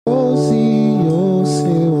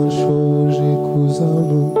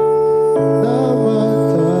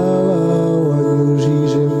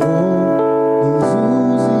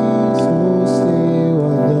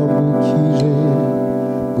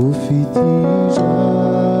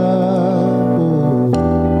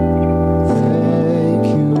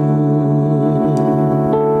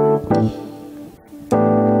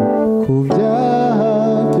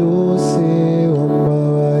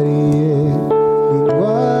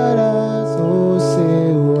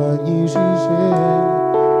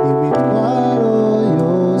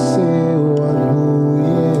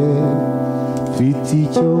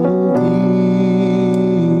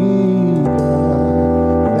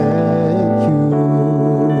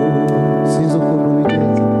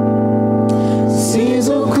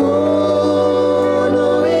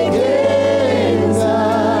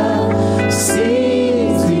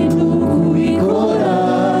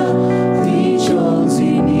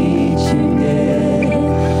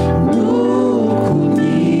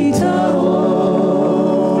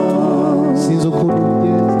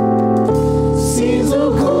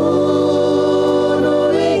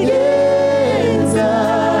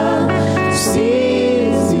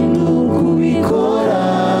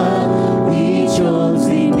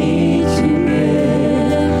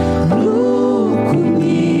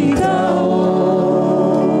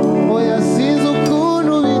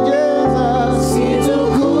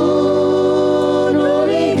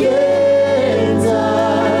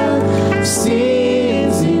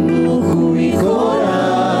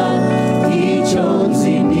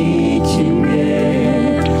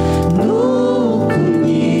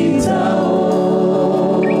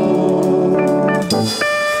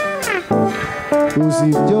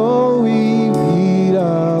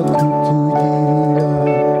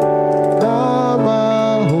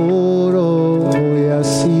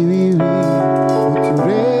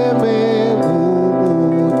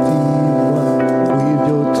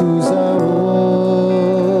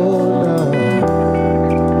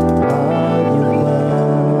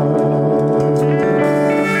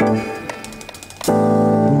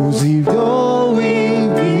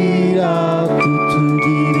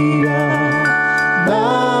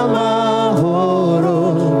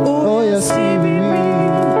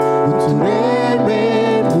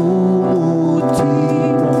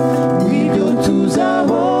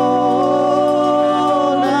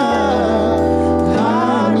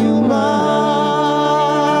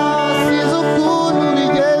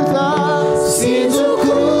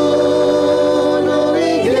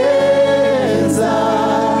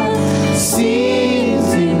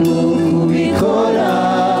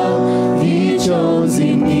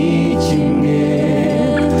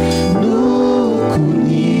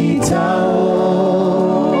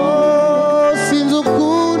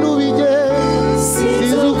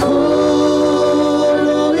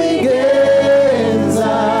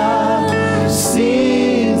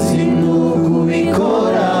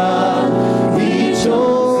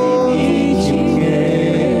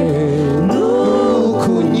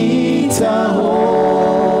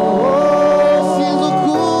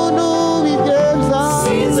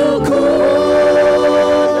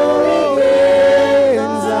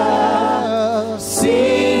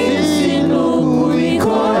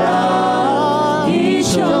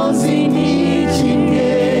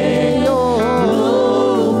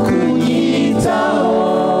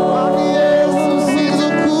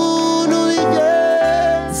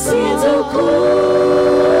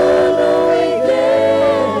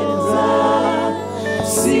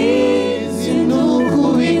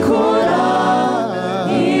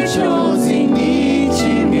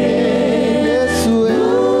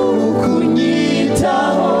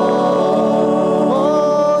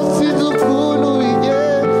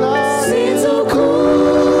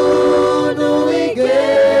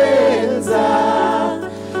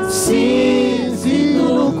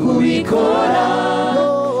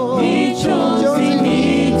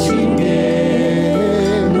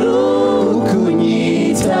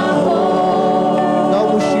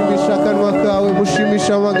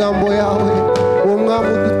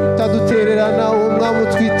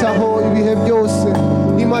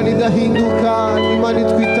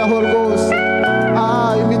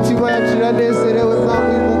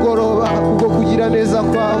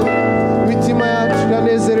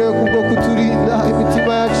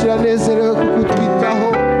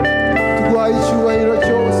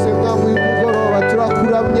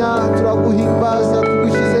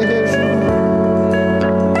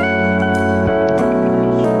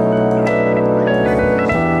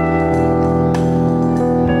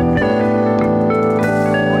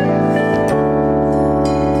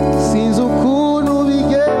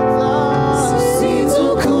Sinzi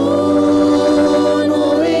ukuntu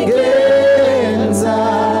bigenza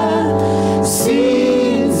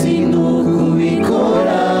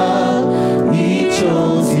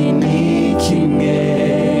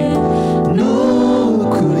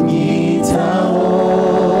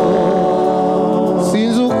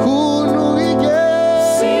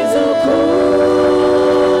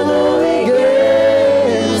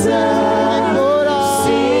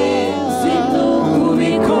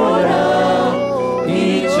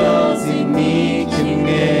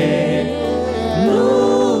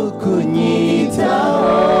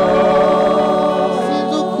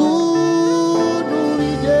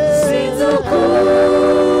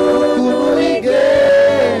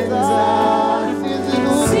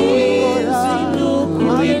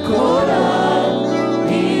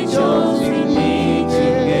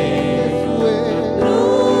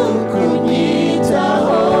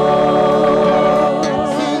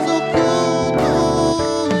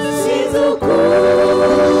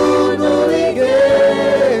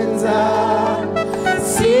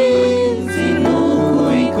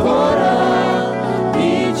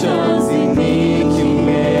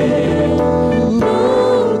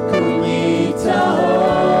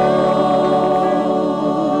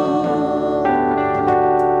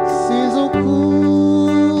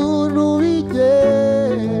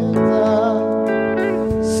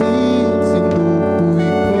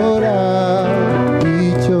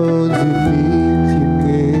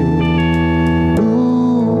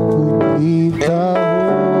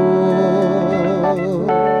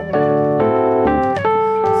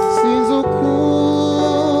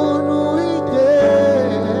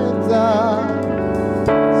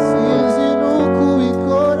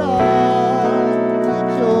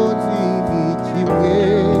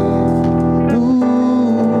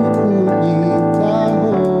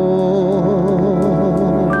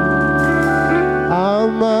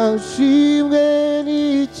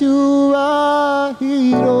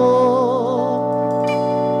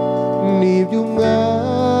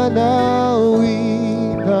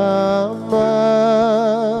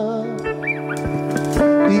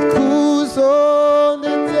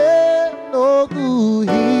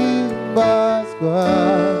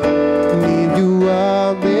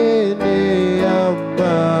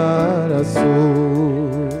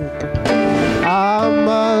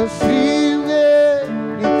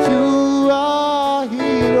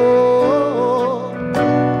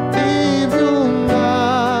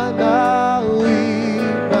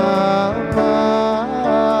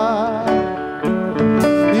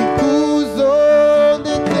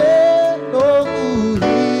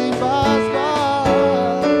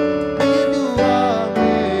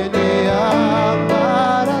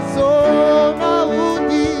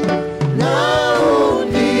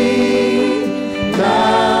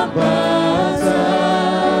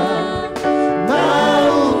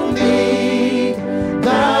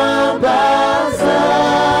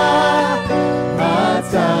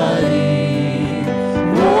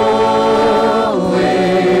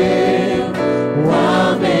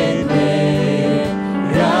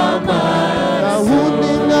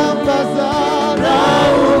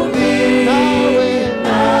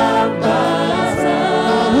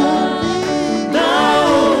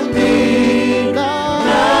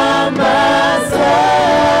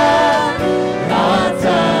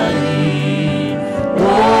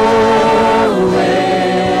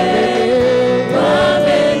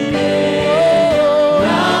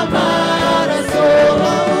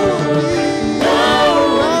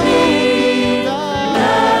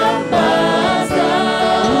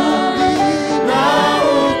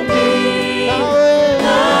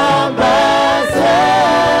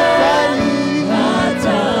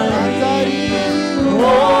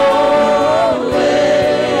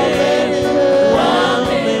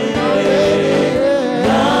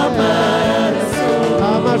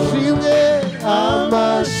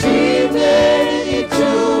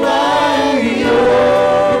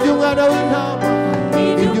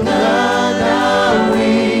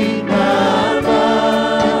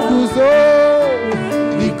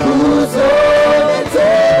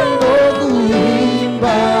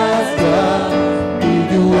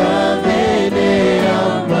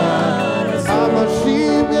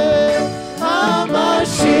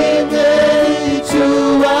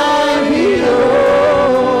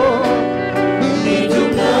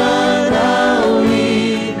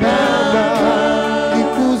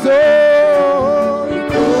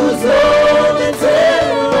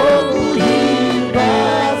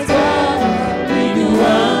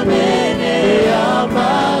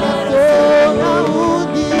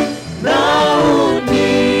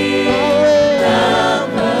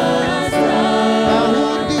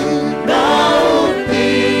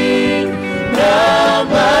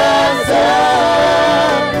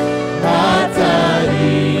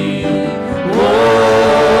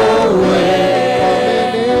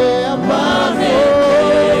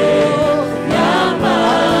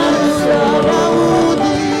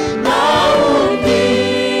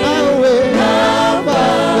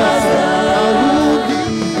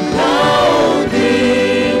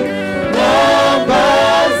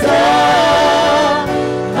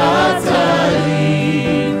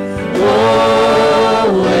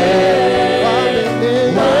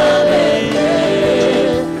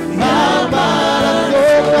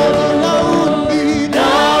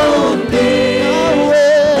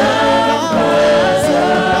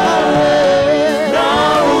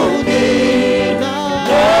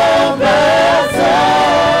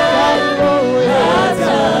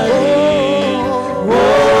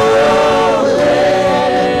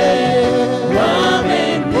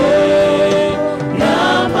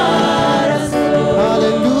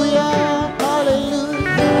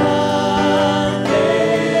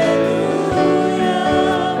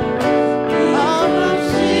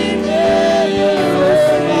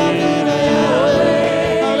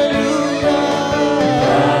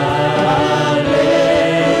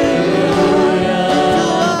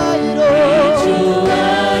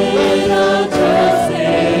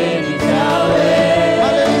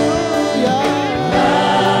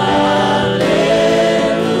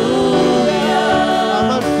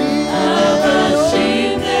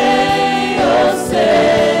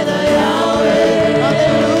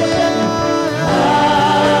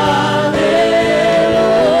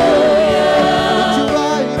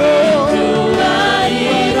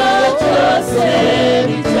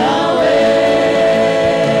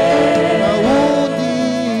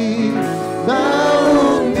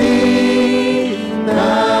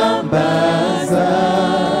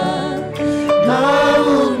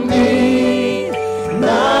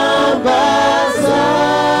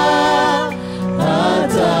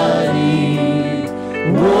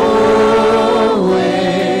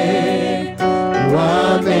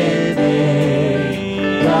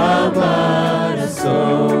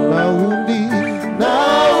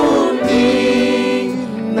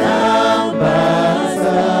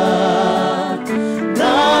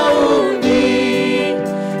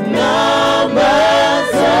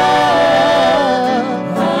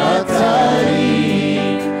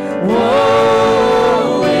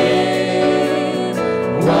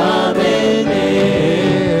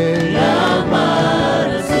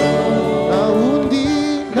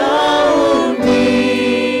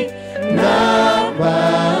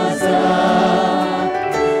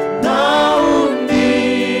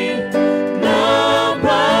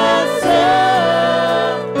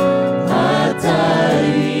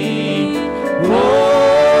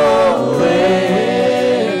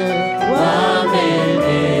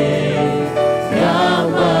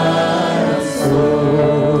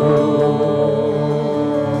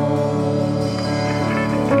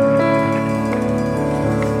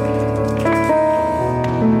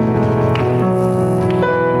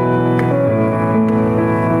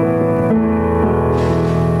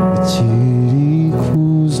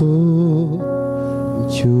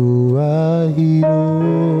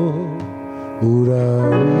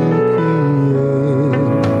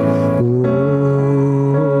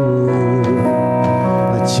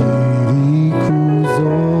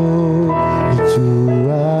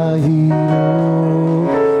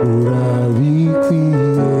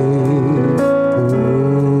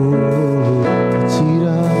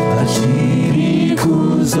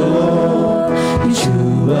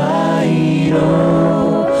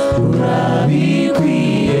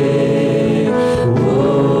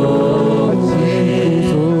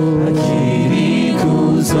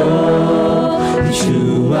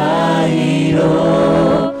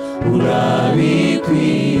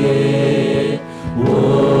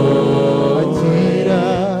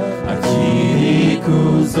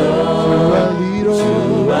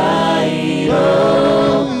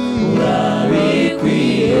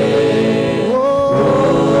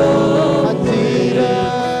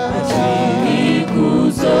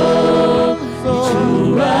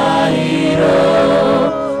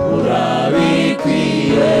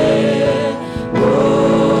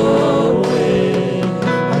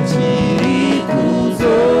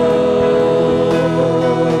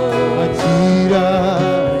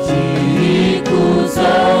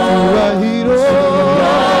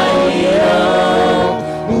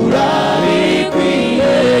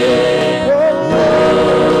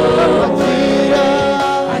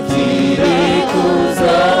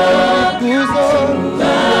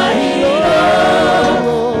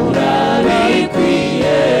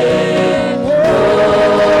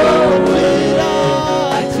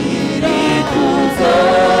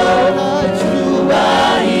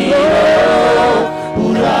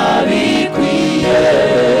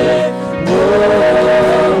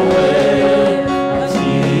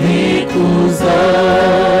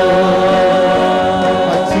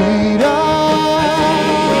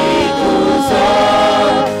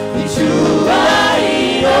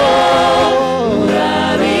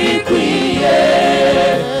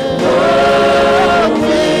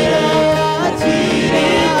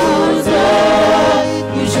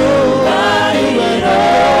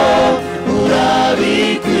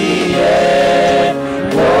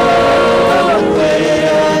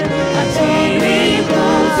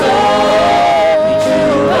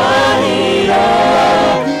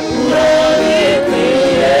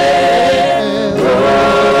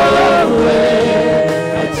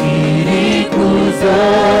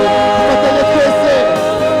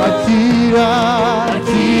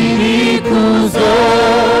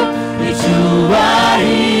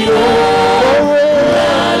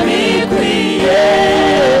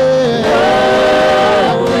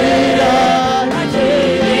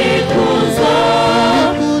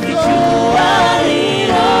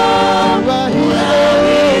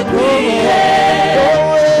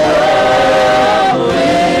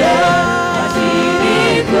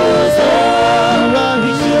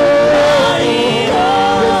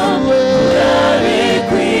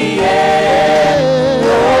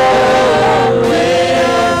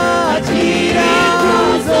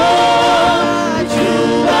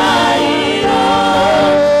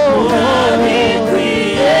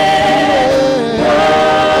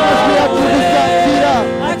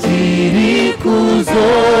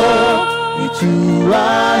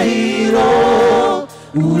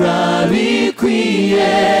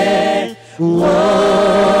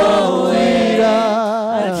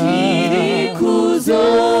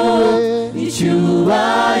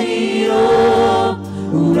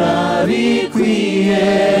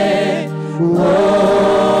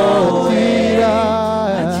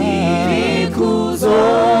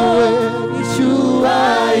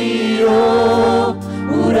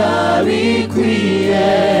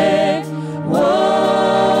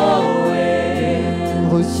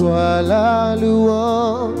Reçois la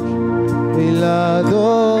louange et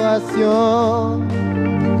l'adoration,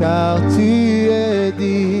 car tu es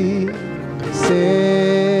digne,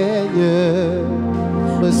 Seigneur.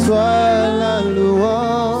 Reçois la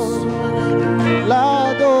louange,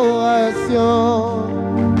 l'adoration,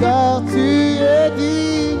 car tu es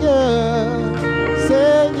digne,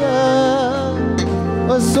 Seigneur.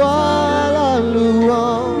 Reçois la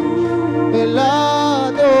louange et l'adoration,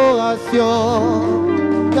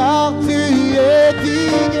 car tu es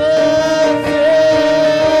digne, Seigneur.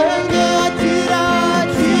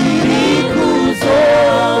 Tirikuzo,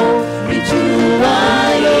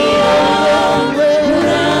 Ichuaio,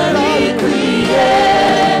 Urabikwie,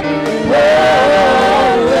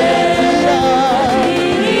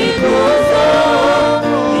 Tirikuzo,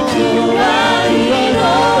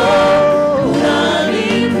 Ichuaio,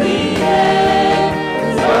 Urabikwie,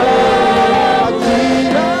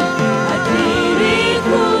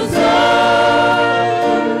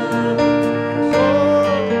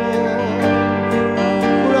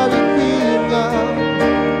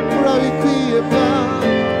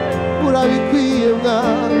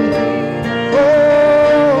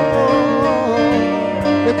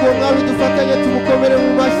 turamukwiranye tumukomere mu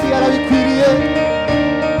mashyi arabikwiriye.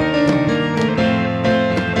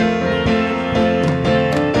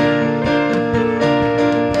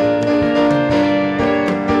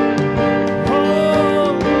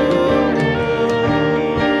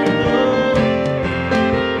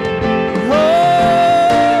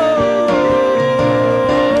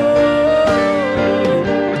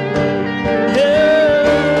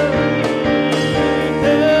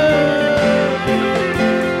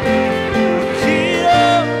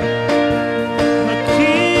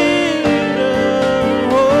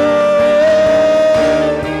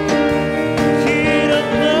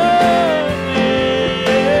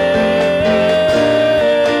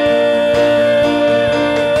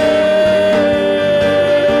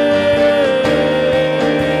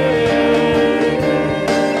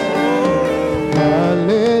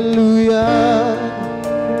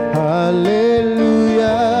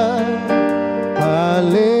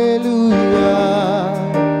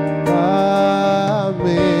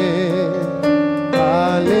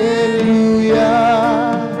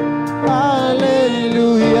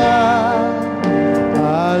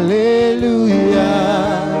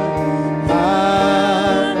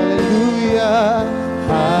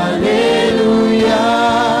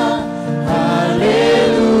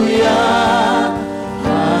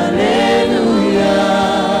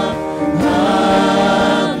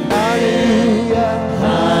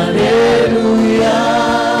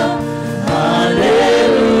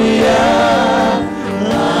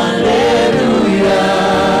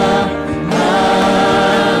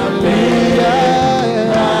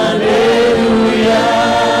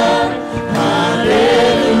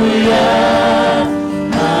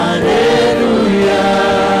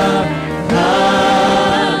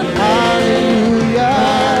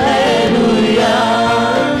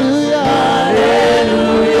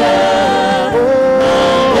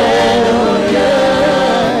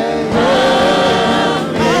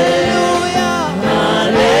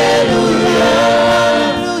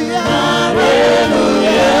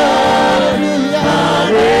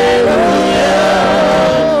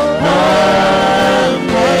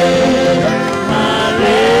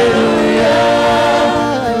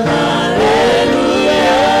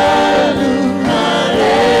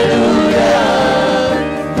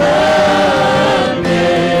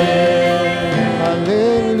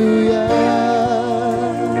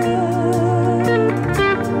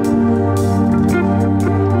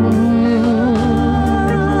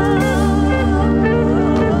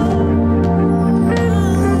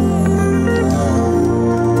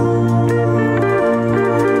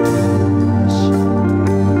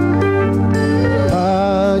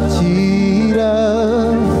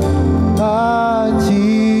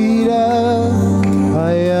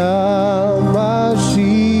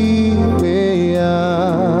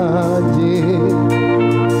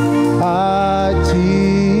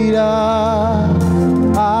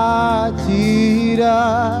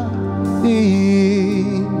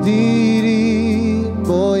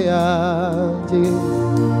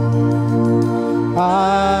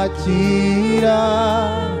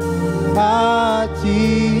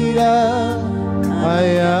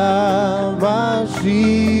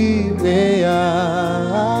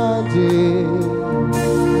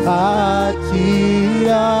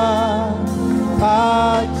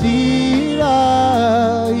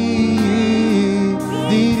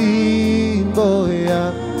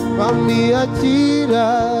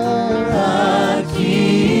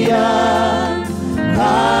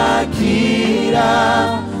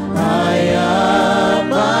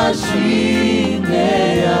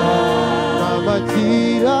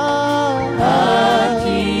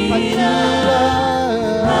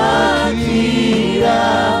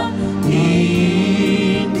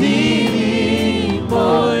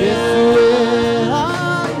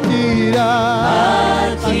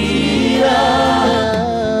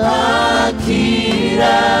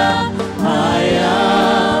 Akira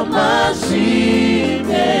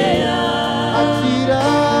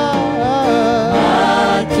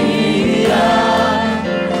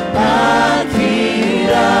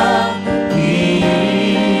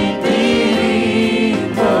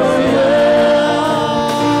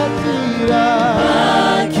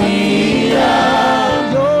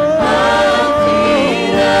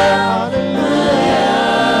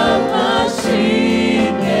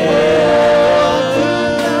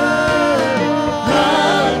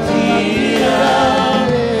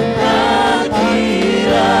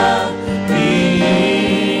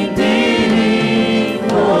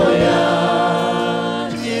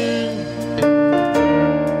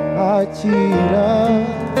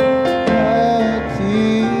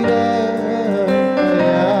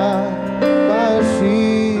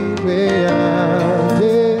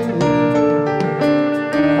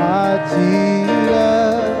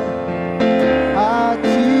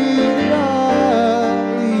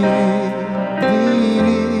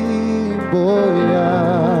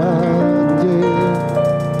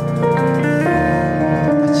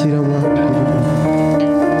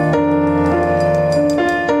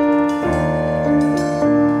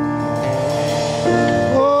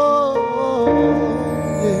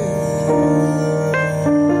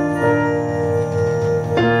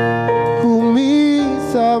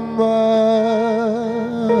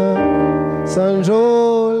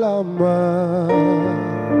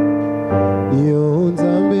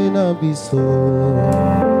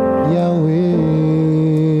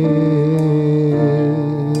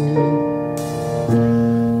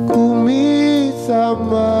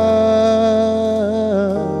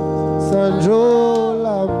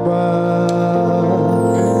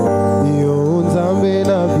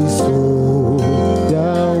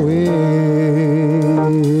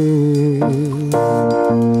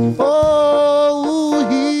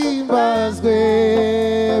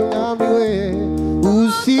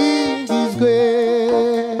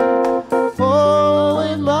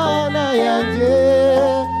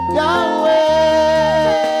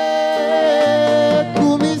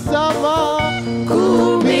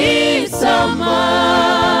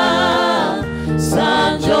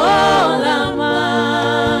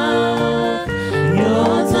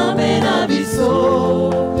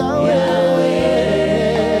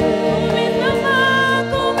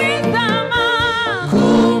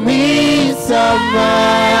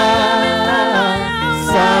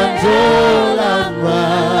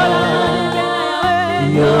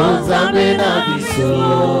Zambe na biso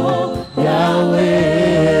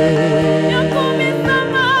Yahweh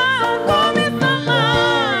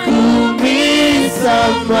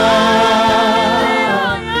Kumisama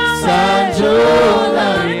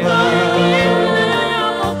Sanjolama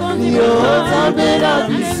Yo Zambe na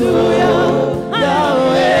biso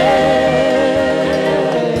Yahweh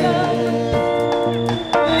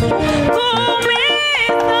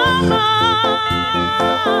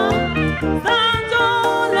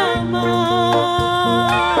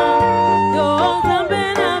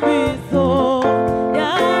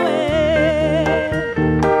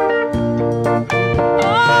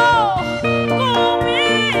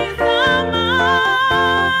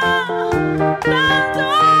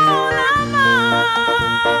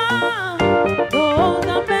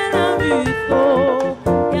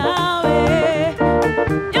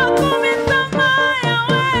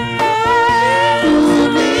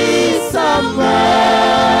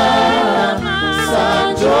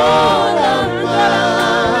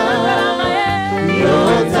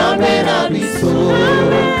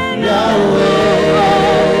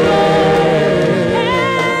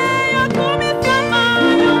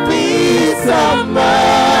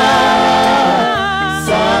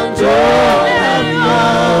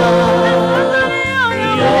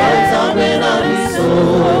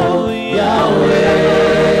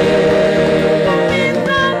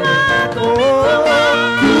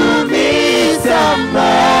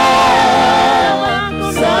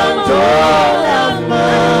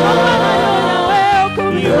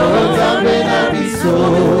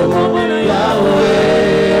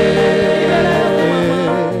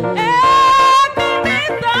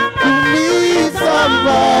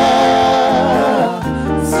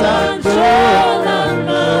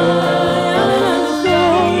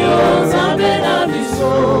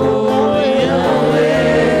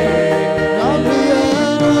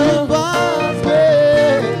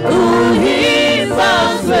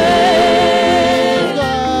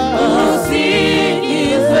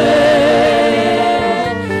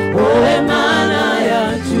Mana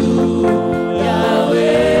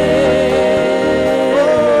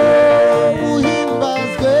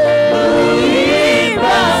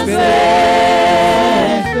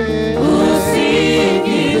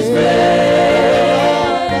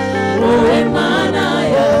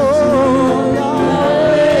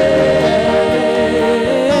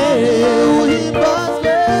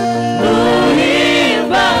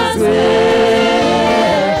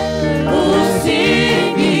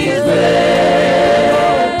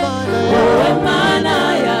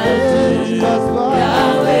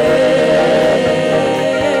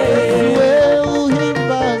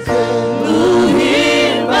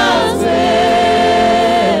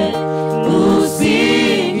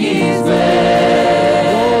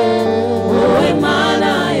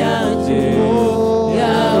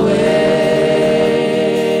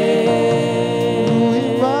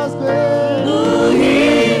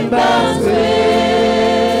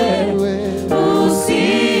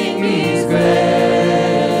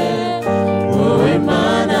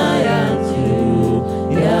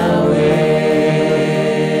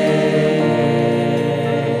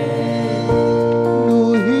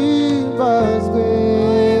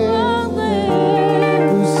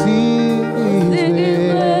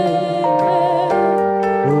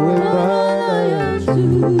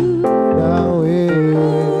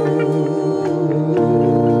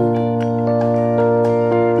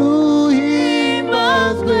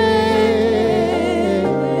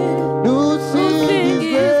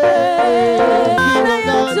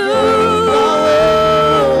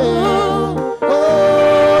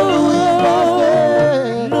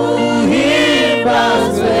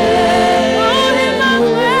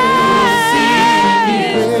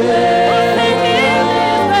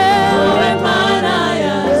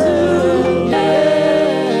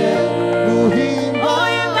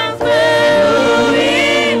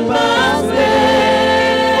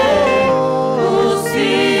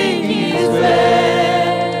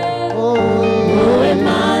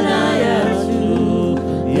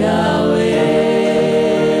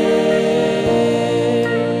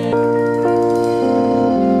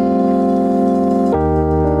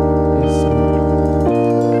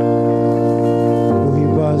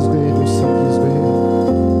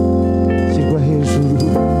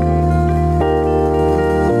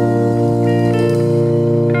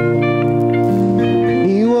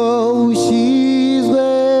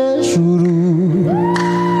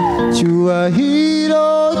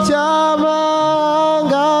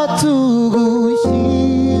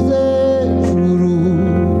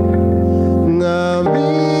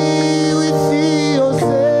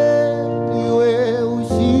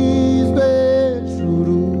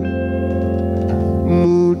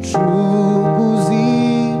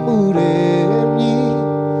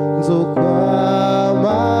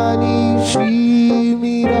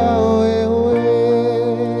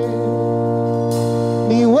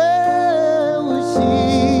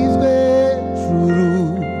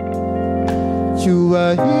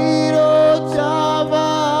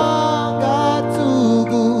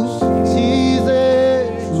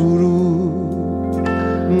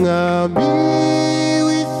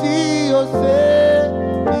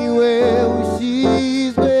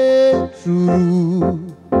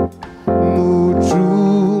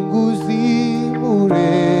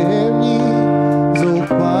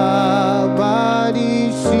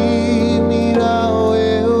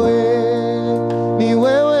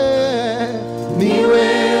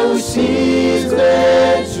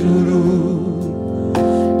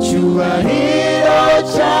cyubahiro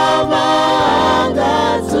cy'amahanga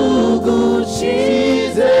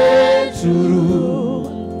tugushize hejuru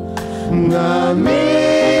mwami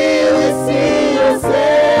w'isi yose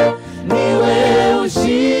niwe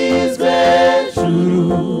ushizwe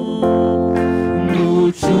hejuru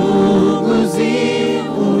mucunguzi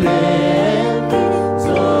uremye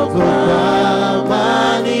zokwama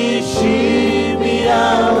nishimira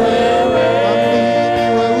wewe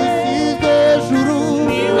niwe ushizwe hejuru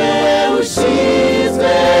niwe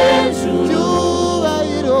ushizwe hejuru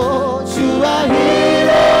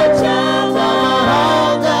cyubahiro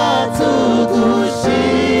cy'amahanga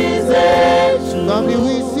tugushize hejuru mwami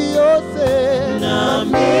w'isi yose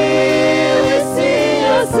mwami w'isi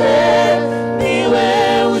yose niwe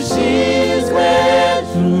ushizwe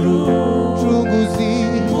hejuru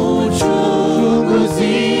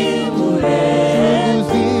mucunguzi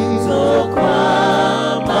muremye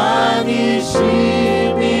zokwama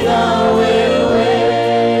nishimira wewe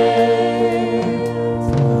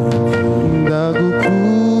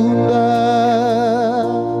ndagukunda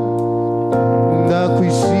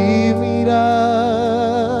ndakwishimira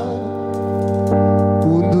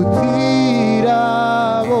undutira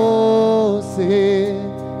bose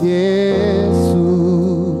Yesu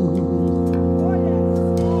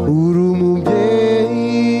uri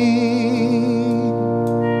umubyeyi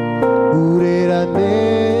urera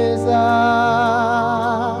neza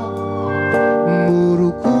mu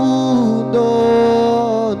rukundo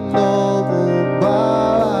no mu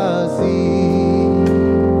mbabazi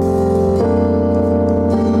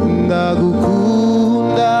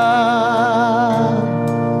ndagukunda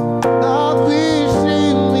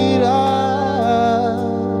ndakwishimira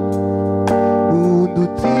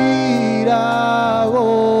undutira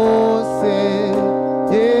bose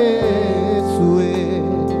Yesu we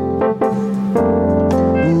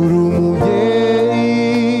uri umubyeyi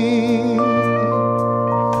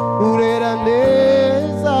urera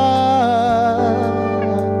neza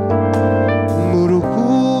mu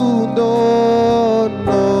rukundo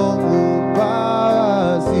no mu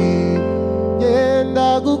mbabazi genda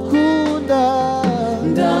gukunda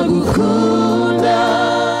ndagukunda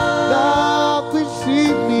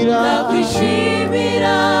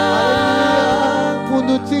ndakwishimira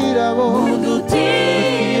undutira bose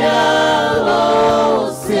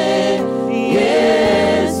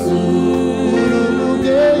Yesu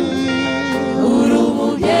uri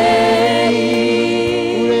umubyeyi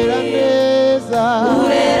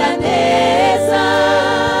urera neza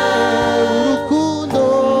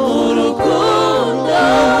urukundo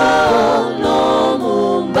no mu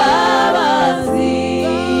mbabazi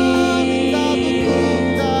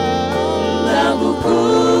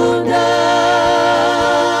ndagukunda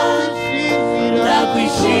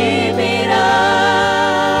ndakwishimira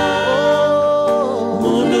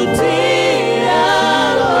undutira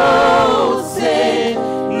bose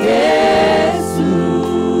Yesu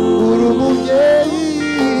uri umubyeyi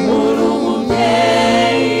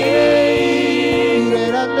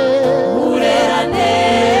urera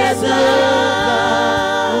neza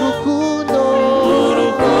urukundo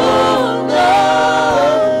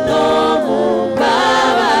no mu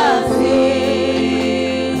mbabazi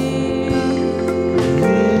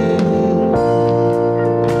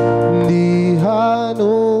ndi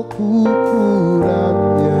hano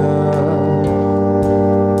kukuramya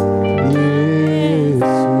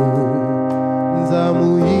Yesu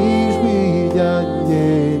nzamuye ijwi ryanjye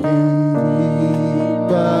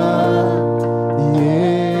ririmba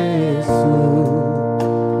Yesu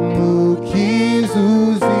mukiza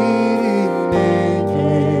uzira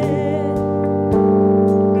intege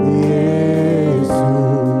Yesu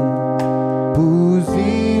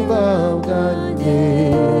buzima bwanjye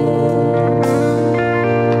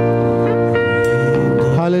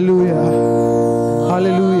haleluya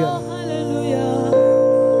haleluya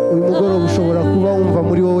uyu mugoroba ushobora kuba wumva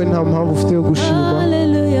muri wowe nta mpamvu ufite yo gushima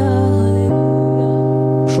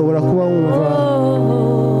ushobora kuba wumva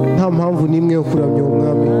nta mpamvu n'imwe yo kuramya uwo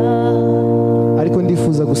mwami ariko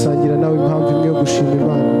ndifuza gusangira nawe impamvu imwe yo gushima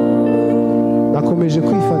Imana nakomeje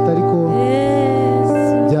kwifata ariko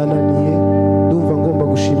byananiye ndumva ngomba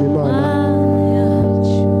gushima Imana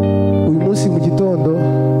uyu munsi mu gitondo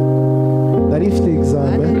nari mfite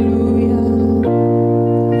examen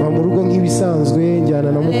mva mu rugo nk'ibisanzwe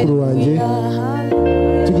njyana na mukuru wanjye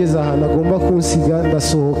tugeze ahantu agomba kunsiga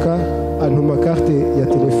ndasohoka antuma carte ya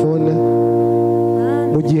telefone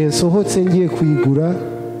mu gihe nsohotse ngiye kuyigura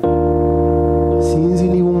sinzi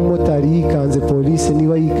niba umumotari yikanze polisi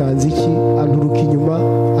niba yikanze iki anturuka inyuma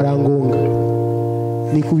arangonga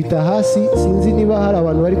nikubita hasi sinzi niba hari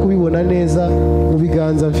abantu bari kubibona neza mu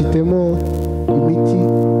biganza mfitemo imiti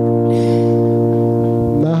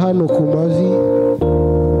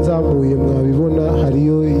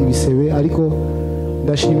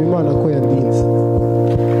ndashima Imana ko yandinze,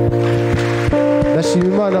 ndashima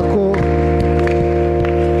Imana ko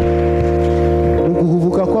mu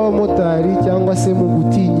guhubuka kw'abamotari cyangwa se mu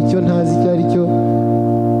gutinya icyo ntazi icyo ari cyo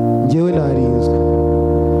njyewe narinzwe.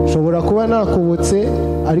 Nshobora kuba nakobotse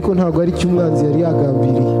ariko ntabwo ari cyo umwanzi yari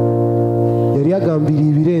yagambiriye, yari yagambiriye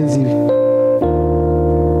ibirenze ibi.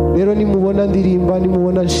 Rero nimubona ndirimba,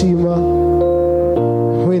 nimubona nshima,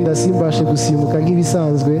 wenda simbashe gusimbuka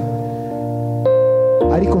nk'ibisanzwe,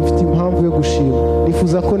 ariko mfite impamvu yo gushima.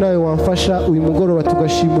 Nifuza ko nawe wamfasha uyu mugoroba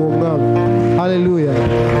tugashima uwo mwami. Haleluya.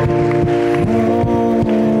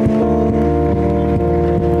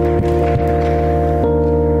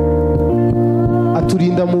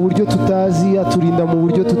 Aturinda mu buryo tutazi, aturinda mu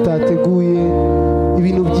buryo tutateguye,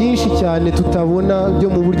 ibintu byinshi cyane tutabona byo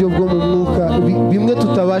mu buryo bwo mu mwuka, bimwe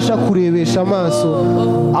tutabasha kurebesha amaso.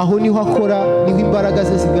 Aho niho akora, niho imbaraga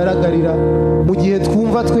ze zigaragarira. Mu gihe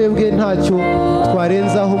twumva twebwe ntacyo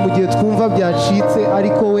twarenzaho, mu gihe twumva byacitse,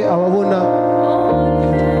 ariko we ababona.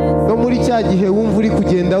 No muri cya gihe wumva uri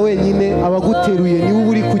kugenda wenyine, abaguteruye niwe uba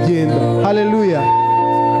uri kugenda. Haleluya.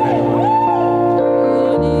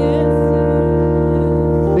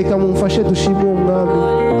 Reka mumfashe dushime uwo mwami,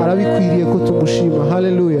 arabikwiriye ko tumushima.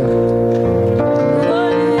 Haleluya.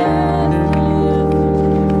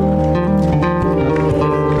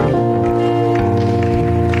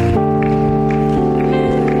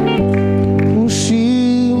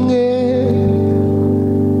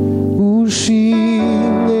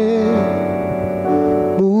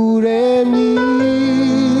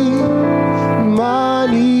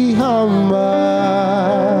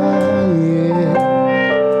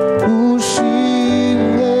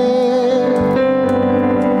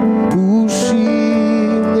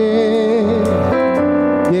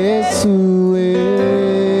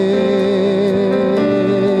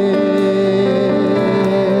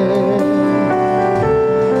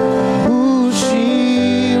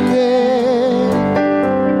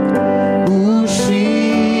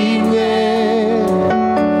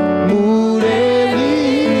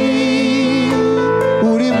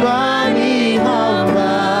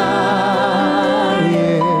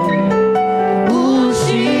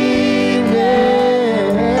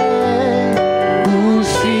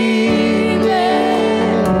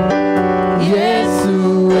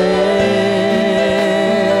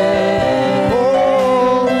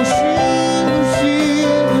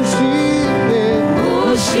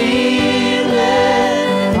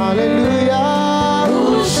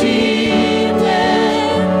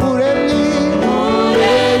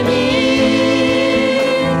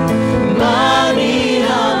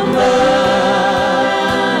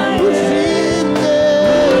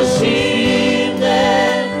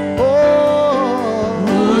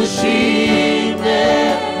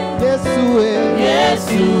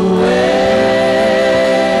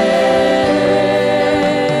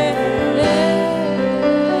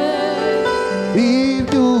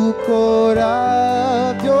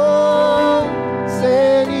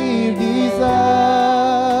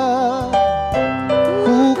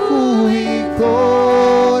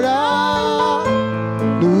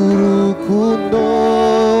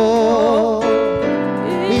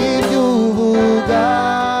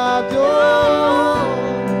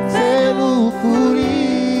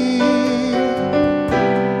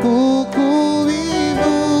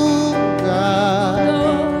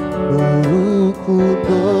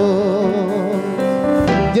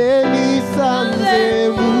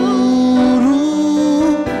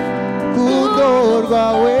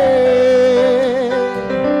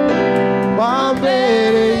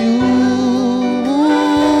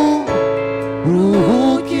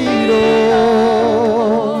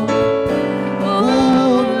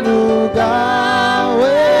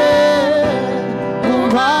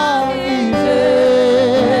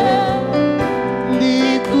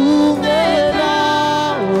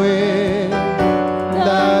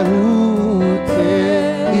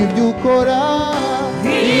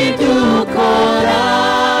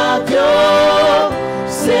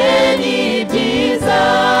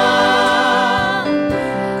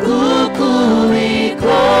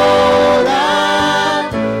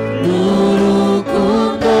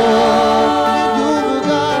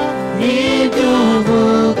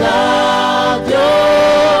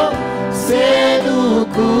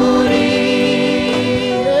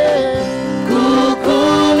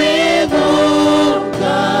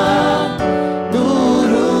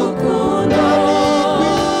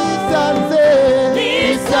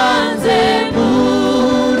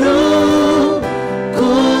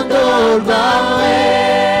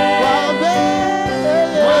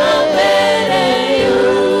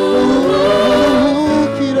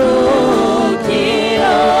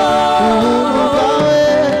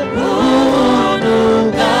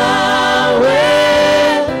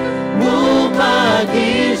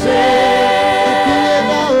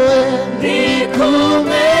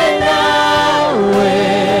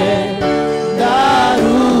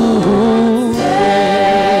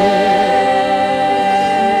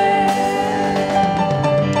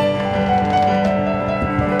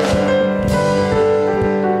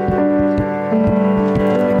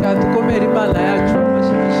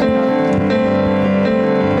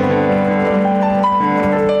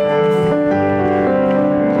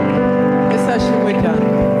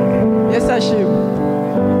 Yesu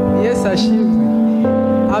ashimwe. Yesu ashimwe.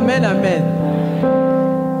 Amen, amen.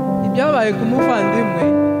 Ibyabaye ku muvandimwe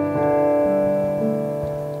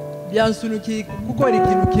byansunukiye gukora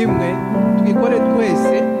ikintu kimwe, tugikore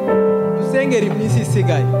twese, dusengera iminsi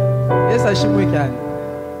isigaye. Yesu ashimwe cyane.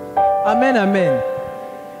 Amen, amen.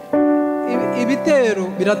 Ibitero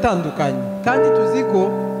biratandukanye kandi tuzi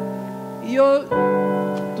ko iyo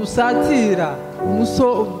dusatira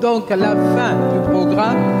donc la fin du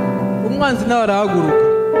programme, umwanzi nawe arahaguruka.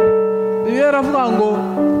 Bibiliya iravuga ngo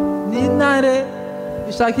ni intare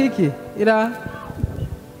ishaka iki?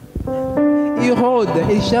 Irode,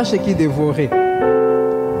 il cherche qui dévorer.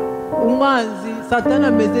 Umwanzi Satani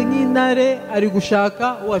ameze nk'intare ari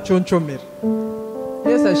gushaka uwaconshomera.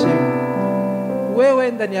 Yesu ashimwe.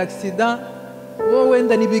 Wewe ndani accident, wewe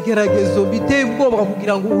ndani bigeragezo biteye ubwoba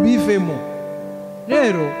kugira ngo ubivemo.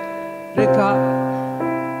 Rero reka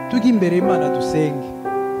tujye imbere y'Imana dusenge.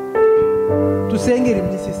 Dusengera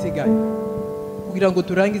iminsi isigaye kugira ngo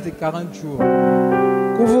turangize 40 jours.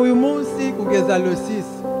 Kuva uyu munsi kugeza le 6.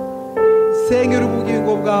 Sengera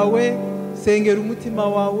ubugingo bwawe, sengera umutima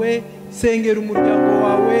wawe, sengera umuryango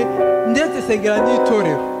wawe, ndetse sengera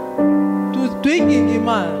n'itorero. Twinginga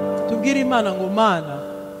Imana, tubwire Imana ngo Mana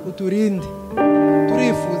uturinde.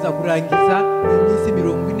 Turifuza kurangiza iminsi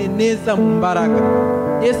 40 neza mu mbaraga.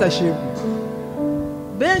 Yesu ashimwe.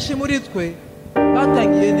 Benshi muri twe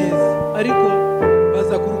batangiye neza ariko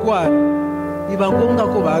baza kurwara, biba ngombwa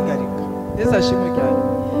ko bahagarika. Yesu ashimwe cyane.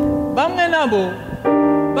 Bamwe nabo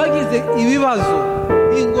bagize ibibazo,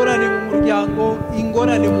 ingorane mu muryango,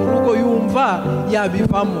 ingorane mu rugo, yumva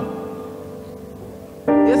yabivamo.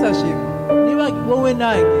 Yesu ashimwe. Niba wowe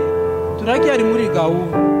nange turacyari muri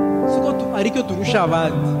gahunda, siko ariko turusha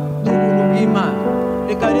abandi n'ubuntu bw'Imana,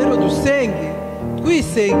 reka rero dusenge,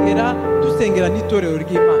 twisengera, dusengera n'itorero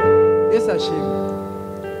ry'Imana. Yesu ashimwe.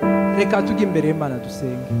 Reka tujye imbere y'Imana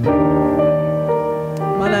dusenge.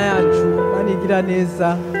 Mana yacu, Mana igira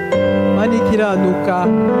neza, Mana ikiranuka,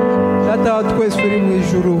 Data wa twese uri mu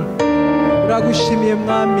ijuru, turagushimiye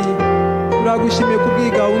Mwami, turagushimiye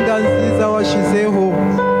kubw'iyi gahunda nziza washizeho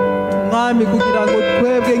Mwami, kugira ngo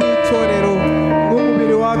twebwe nk'itorero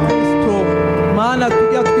n'umubiri wa Kristo, Mana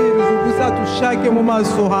tujya twiriza ubusa dushake mu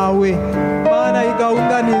maso hawe. Mana, iyi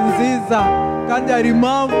gahunda ni nziza kandi hari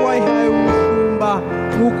impamvu wayihaye umushumba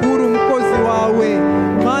mukuru, umukozi wawe.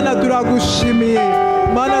 Mana turagushimiye,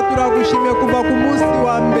 Mana turagushimiye kuva ku munsi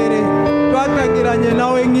wa mbere twatangiranye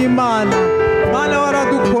nawe nk'Imana. Mana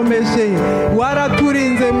waradukomeje,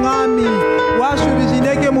 waraturinze Mwami, washubije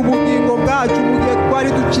intege mu bugingo bwacu mu gihe twari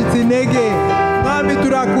ducitse intege. Mwami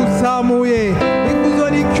turakuzamuye, ikuzo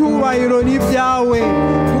n'icyubahiro ni ibyawe,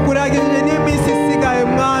 tukuragije n'iminsi isigaye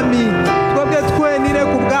Mwami. Twebwe twenire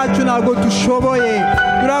ku bwacu ntabwo dushoboye,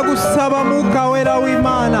 turagusaba Mwuka Wera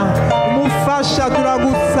w'Imana umufasha,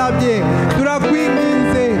 turagusabye,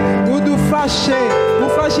 turakwinginze udufashe,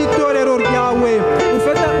 ufashe itorero ryawe,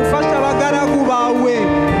 ufashe abagaragu bawe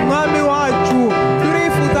Mwami wacu.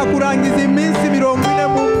 Turifuza kurangiza iminsi 40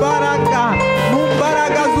 mu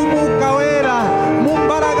mbaraga z'Umwuka Wera, mu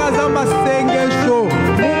mbaraga z'amasengesho,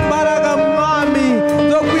 mu mbaraga Mwami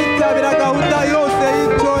zo kwitabira gahunda yose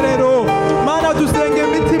y'itorero. Mana dusenge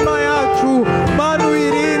imitima yacu, Mana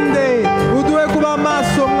uyirinde, uduhe kuba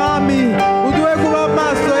maso Mwami, uduhe kuba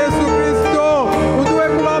maso Yesu Kristo, uduhe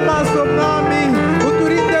kuba maso Mwami,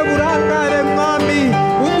 uturinde burangare Mwami,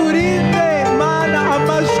 uturinde Mana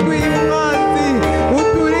amajwi y'umwanzi,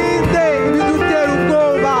 uturinde ibidutera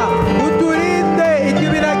ubwoba, uturinde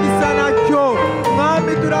ikibira gisa nacyo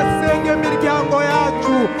Mwami. Turasenga imiryango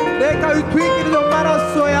yacu, reka utwikirire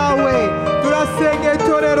amaraso yawe. Turasenga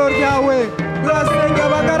itorero ryawe, turasenga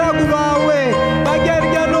abagaragu bawe bajya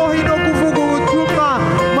hirya no hino kuvuga ubutumwa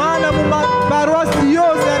Mana mu maparuwasi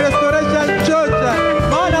yose ya Restoration Church.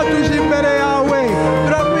 Mana tuje imbere yawe,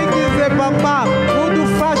 turakwingize Papa,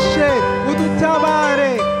 udufashe,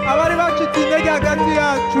 udutabare. Abari bacitse intege hagati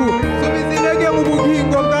yacu, subiza intege mu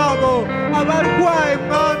bugingo bwabo. Abarwaye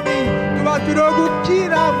Mwami, tubaturiwe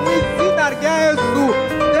gukira mu izina rya Yesu.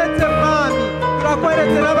 Ndetse Mwami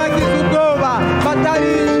turakweretse n'abagize ubwoba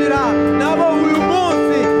batarinjira, nabo uyu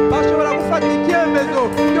munsi bashobora gufata icyemezo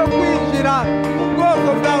cyo kwinjira mu bwoko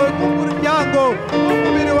bwawe bw'umuryango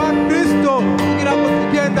w'umubiri wa Kristo, kugira ngo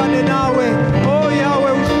tugendane nawe. Oh yawe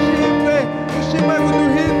ushimwe, ushimwe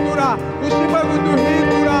kuduhindura, ushimwe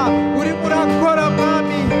kuduhindura. Urimo urakora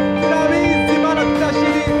Mwami, turabizi Mana,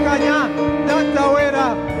 tudashidikanya. Data Wera,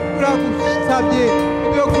 turagusabye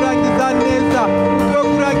ugiye kurangiza neza, ugiye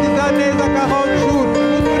kurangiza neza kahonshuru.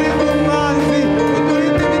 Uturinde umwanzi,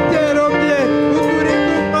 uturinde ibitero bye,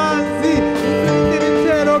 uturinde umwanzi, uturinde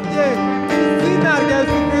ibitero bye, izina rya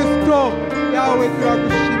Yesu Kristo. yawe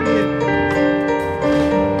turagushimiye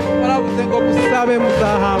waravuze ngo musabe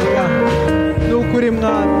muzahabwa ni ukuri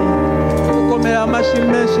mwami dukomera amashyi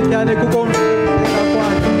menshi cyane kuko mutera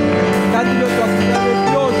kwanyu kandi ibyo twakuzabe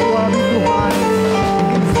byose wabiduhaye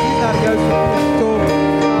izina rya Yesu Kristo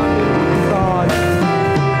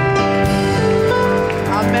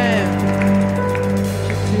amen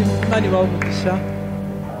Imana ibahe umugisha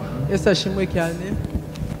Yesu ashimwe cyane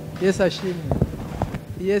Yesu ashimwe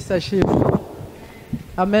Yesu ashimwe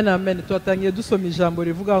amen amen twatangiye dusoma ijambo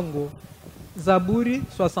rivuga ngo Zaburi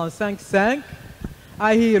 65:5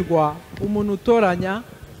 ahirwa umuntu utoranya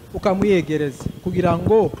ukamwiyegereza kugira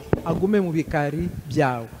ngo agume mu bikari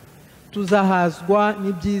byawe tuzahazwa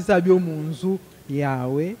n'ibyiza byo mu nzu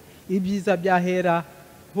yawe ibyiza byahera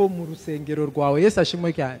ho mu rusengero rwawe Yesu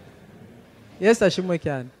ashimwe cyane Yesu ashimwe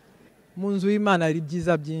cyane mu nzu y'Imana hari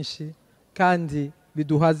ibyiza byinshi kandi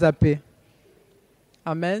biduhaza pe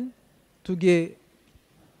amen tuge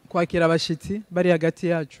kwakira abashitsi bari hagati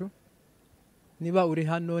yacu niba uri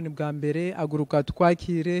hano ni bwa mbere aguruka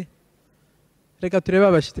twakire reka turebe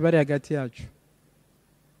abashitsi bari hagati yacu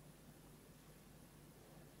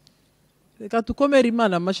reka tukomere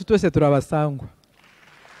Imana amashyi twese turabasangwa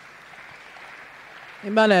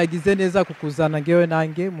Imana yagize neza kukuzana ngewe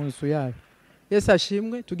nange mu nzu yayo Yesu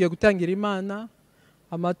ashimwe tugiye gutangira Imana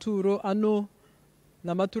amaturo ano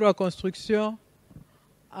n'amaturo ya construction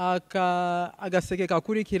agaseke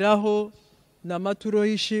kakurikiraho n'amaturo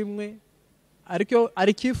y'ishimwe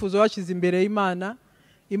ari kifuzo washize imbere y'Imana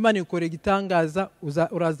Imana ikore gitangaza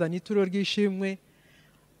urazana ituro ry'ishimwe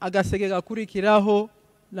agaseke gakurikiraho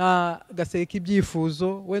na gaseke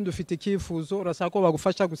k'ibyifuzo wenda ufite ikifuzo urasaba ko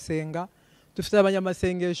bagufasha gusenga dufite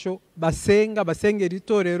abanyamasengesho basengera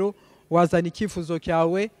itorero wazana ikifuzo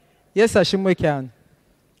cyawe Yesu ashimwe cyane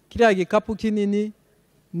kiriya gikapu kinini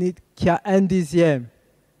ni cya 1/10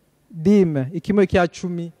 dime ikimwe cya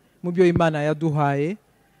 10 mu byo Imana yaduhaye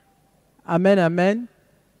amen amen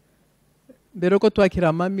mbere ko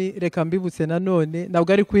twakira mami reka mbibutse nanone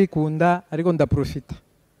ntabwo ari kwikunda ariko ndaprofita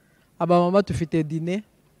abamama tufite dîner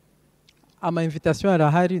ama invitation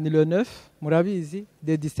arahari ni le 9 murabizi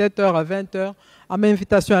de 17h à 20h ama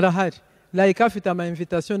invitation arahari laika afite ama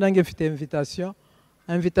invitation nange mfite invitation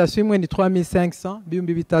imwe ni 3500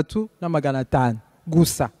 bihumbi bitatu na magana atanu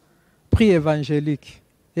gusa prix évangélique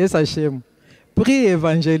Yesu ashimwe prix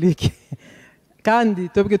évangélique kandi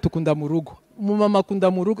tubwe tukunda mu rugo umumama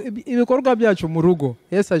akunda mu rugo ibikorwa byacu mu rugo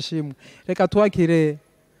Yesu ashimwe reka twakire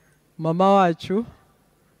mama wacu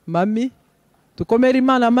mami tukomere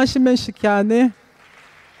Imana amashyi menshi cyane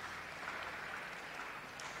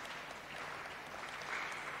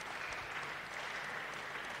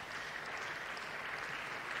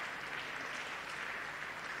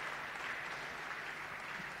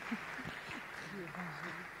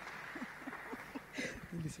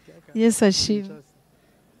Yesu ashimwe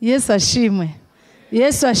Yesu ashimwe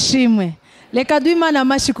Yesu ashimwe reka duhe Imana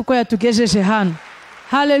amashyi kuko yatugejeje hano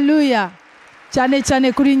haleluya cyane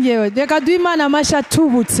cyane kuri ngewe reka duhe Imana amashyi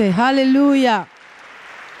atubutse haleluya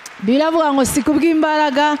biravuga ngo si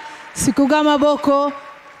kubw'imbaraga si kubw'amaboko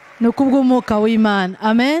no kubw'umwuka w'Imana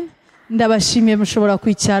amen ndabashimiye mushobora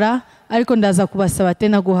kwicara ariko ndaza kubasaba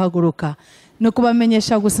tena guhaguruka no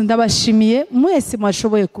kubamenyesha gusa ndabashimiye mwese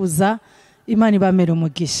mwashoboye kuza Imana ibamere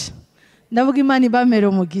umugisha ndavuga Imana ibamere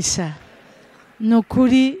umugisha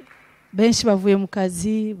nukuri benshi bavuye mu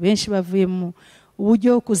kazi benshi bavuye mu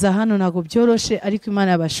uburyo kuza hano nago byoroshe ariko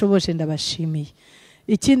Imana yabashoboshe ndabashimiye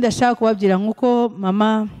ikindi ashaka kubabwira nkuko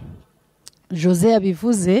mama Jose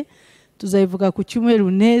yabivuze tuzayivuga ku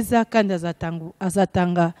cyumweru neza kandi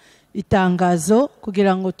azatanga itangazo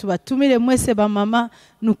kugira ngo tubatumire mwese ba mama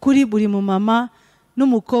nukuri buri mu mama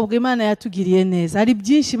n'umukobwa Imana yatugiriye neza hari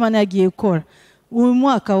byinshi Imana yagiye gukora uyu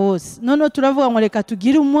mwaka wose none turavuga ngo reka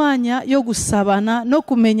tugire umwanya yo gusabana no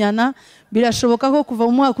kumenyana birashoboka ko kuva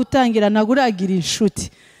mu mwaka utangira naguragira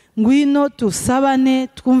inshuti ngwino tusabane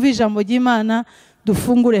twumve ijambo ry'Imana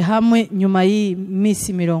dufungure hamwe nyuma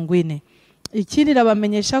y'iminsi 40 ikindi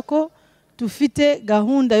rabamenyesha ko dufite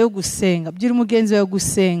gahunda yo gusenga byiri umugenzi yo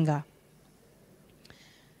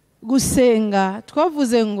gusenga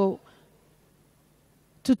twavuze ngo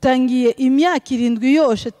tutangiye imyaka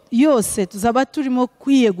 7 yose tuzaba turimo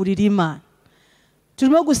kwiyegurira Imana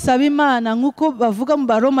turimo gusaba Imana nkuko bavuga mu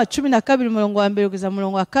Baroma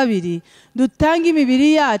 12:1-2 dutanga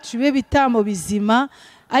imibiri yacu be bitambo bizima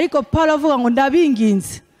ariko Paulo avuga ngo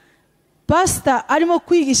ndabinginze pastor arimo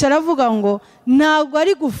kwigisha aravuga ngo ntabwo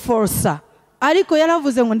ari guforsa ariko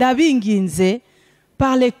yaravuze ngo ndabinginze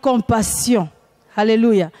par les compassions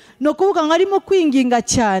haleluya no kuvuga ngo arimo kwinginga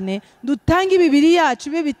cyane dutanga imibiri yacu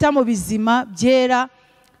be bitamo bizima byera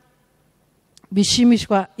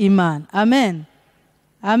bishimishwa Imana. Amen.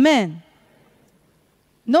 Amen.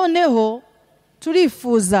 Noneho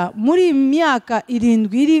turifuza muri myaka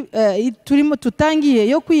 7 turimo tutangiye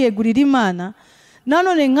yo kwiyegurira Imana,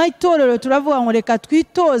 nanone nk'itorero turavuga ngo reka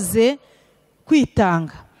twitoze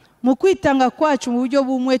kwitanga. Mu kwitanga kwacu mu buryo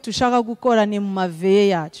bumwe tushaka gukora ni mu maveye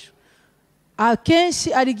yacu.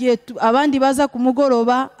 Akenshi ari gihe abandi baza ku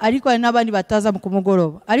mugoroba, ariko hari n'abandi bataza ku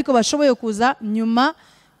mugoroba, ariko bashoboye kuza nyuma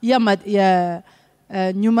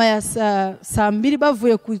ya saa 2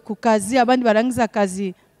 bavuye ku kazi, abandi barangiza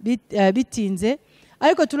akazi bitinze.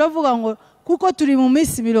 Ariko turavuga ngo kuko turi mu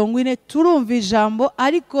minsi 40 turumva ijambo,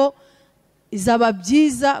 ariko izaba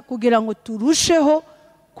byiza kugira ngo turusheho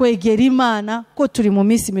kwegera Imana ko turi mu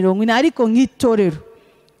minsi 40, ariko nk'itorero.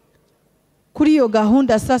 Kuri iyo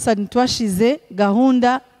gahunda sasa ntitwashize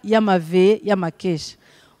gahunda y'amaveye y'amakesha.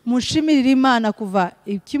 Mushimirira Imana kuva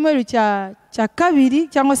ikimero cya kabiri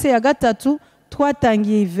cyangwa se ya gatatu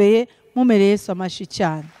twatangiye iveye, mumereye Yesu amashi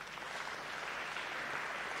cyane.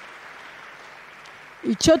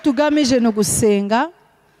 Icyo tugamije no gusenga.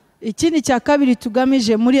 Ikindi cya kabiri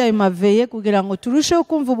tugamije muri ayo maveye kugira ngo turusheho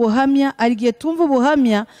kumva ubuhamya. Ari gihe tumva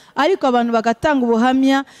ubuhamya, ariko abantu bagatanga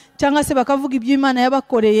ubuhamya cyangwa se bakavuga ibyo Imana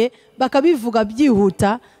yabakoreye, bakabivuga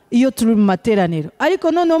byihuta iyo turi mu materaniro.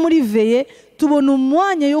 Ariko noneho muri veye tubona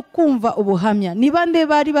umwanya yo kumva ubuhamya. Ni bande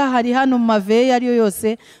bari bahari hano mu maveye ariyo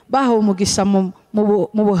yose bahawe umugisha mu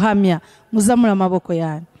buhamya? Muzamura amaboko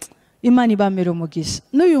yanyu. Imana ibamere umugisha.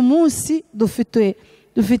 N'uyu munsi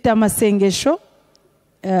dufite amasengesho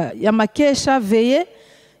y'amakesha veye,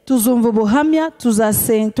 tuzumva ubuhamya,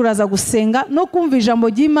 turaza gusenga no kumva ijambo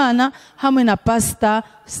ry'Imana hamwe na Pastor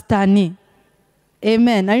Stanys.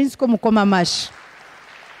 Amen. Ari nzi ko mukoma amashi.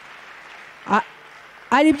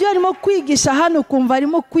 Ari byo arimo kwigisha hano kumva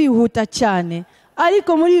arimo kwihuta cyane,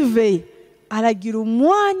 ariko muri veye aragira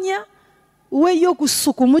umwanya we yo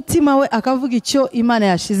gusuka umutima we akavuga icyo Imana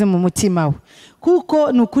yashize mu mutima we,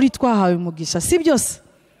 kuko nukuri twahawe umugisha. Si byose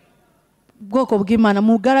bwoko bw'Imana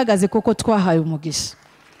mugaragaze koko twahaye umugisha.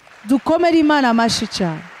 Dukomere Imana amashi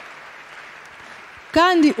cyane.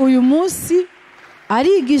 Kandi uyu munsi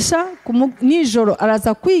arigisha nijoro,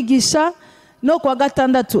 araza kwigisha no kwa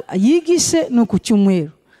gatandatu yigishe no ku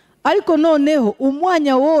cyumweru. Ariko noneho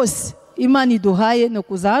umwanya wose Imana iduhaye no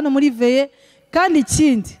kuza hano muri veye, kandi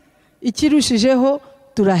ikindi ikirushijeho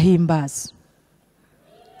turahimbaza.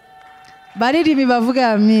 Baririmbyi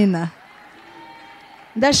bavuga amina.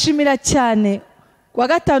 Ndashimira cyane kwa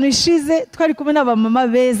gatanu ishize twari kumwe n'abamama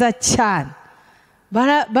beza cyane,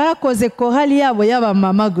 barakoze kohali yabo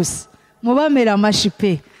y'abamama gusa. Mubamera amashi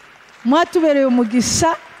pe, mwatubereye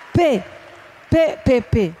umugisha pe,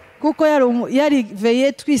 kuko yari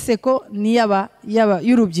veye twise ko ni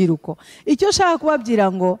y'urubyiruko. Icyo shaka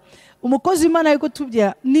kubabwira ngo umukozi Imana ariko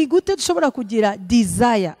tubwira ni gute dushobora kugira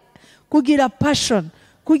desire, kugira passion,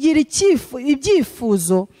 kugira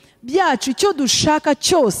ibyifuzo byacu, icyo dushaka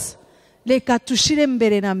cyose reka tushire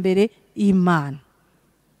mbere na mbere Imana.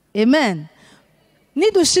 Amen.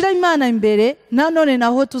 Nidushira Imana imbere, nanone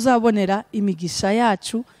naho tuzabonera imigisha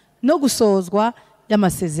yacu no gusohozwa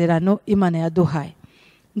y'amasezerano Imana yaduhaye.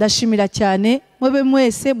 Ndashimira cyane mwebe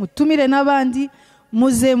mwese, mutumire n'abandi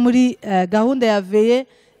muze muri gahunda ya veye.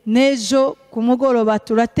 Nejo ku mugoroba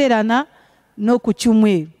turaterana no ku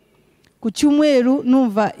cyumweru. Ku cyumweru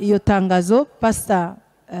numva iyo tangazo Pastor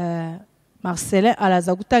Marcelin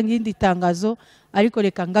araza gutanga indi tangazo, ariko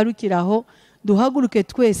reka ngarukiraho duhaguruke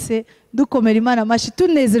twese dukomera Imana amashi,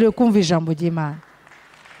 tunezerewe kumva ijambo ry'Imana.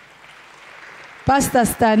 Pastor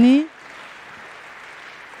Stanys,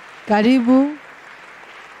 karibu.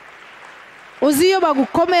 Uzi iyo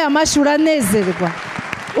bagukomeye amashi uranezerwa,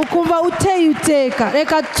 ukumva uteye uteka.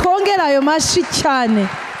 Reka twongere ayo mashi cyane,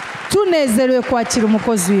 tunezerewe kwakira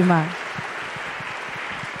umukozi w'Imana.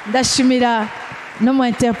 Ndashimira no mu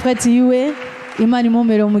interprete yiwe, Imana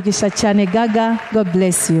imumere umugisha cyane. Gaga, God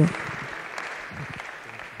bless you.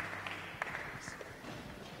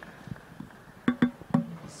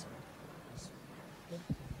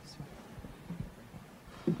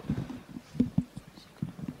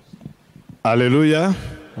 Hallelujah.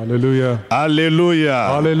 Hallelujah. Hallelujah.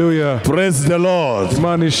 Hallelujah. Praise the Lord.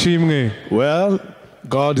 Imana ishimwe. Well,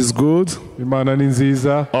 God is good Imana ni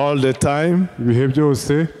nziza all the time. ibihe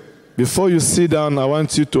byose. Before you sit down, I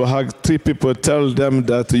want you to hug 3 people. Tell them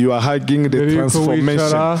that you are hugging the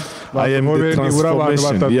transformation. I am the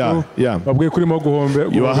transformation. Yeah.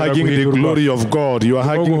 You are hugging the glory of God. You are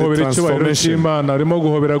hugging the transformation.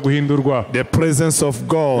 The presence of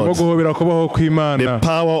God. The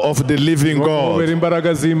power of the living God.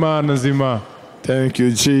 Thank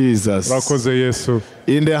you, Jesus.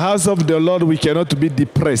 In the house of the Lord, we cannot be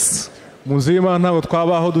depressed.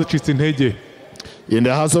 In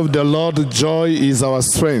the house of the Lord, joy is our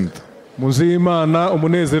strength. The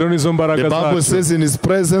Bible says in His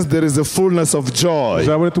presence there is a fullness of joy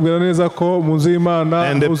and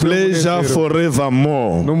a pleasure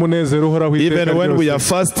forevermore. Even when we are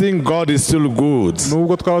fasting, God is still good.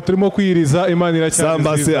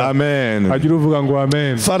 Somebody say amen.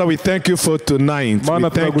 Father, we thank you for tonight. We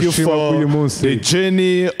thank you for the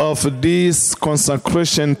journey of this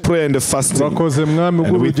consecration, prayer and fasting.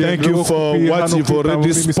 And we thank you for what you've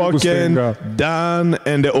already spoken, done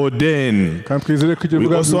and ordained. We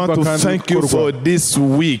also want to thank you for this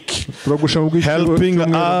week, helping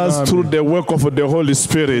us through the work of the Holy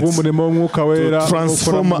Spirit to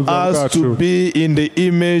transform us to be in the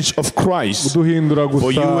image of Christ. For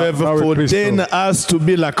you have ordained us to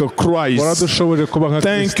be like a Christ.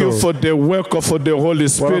 Thank you for the work of the Holy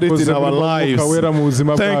Spirit in our lives.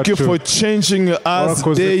 Thank you for changing us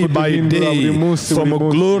day by day, from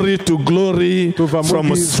glory to glory,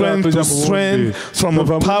 from strength to strength, from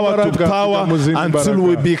power to power, until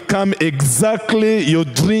we become exactly your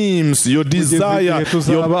dreams, your desire,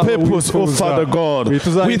 your purpose, oh Father God. We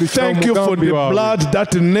thank you for the blood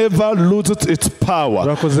that never loses its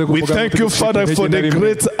power. We thank you, Father, for the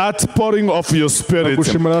great outpouring of your Spirit.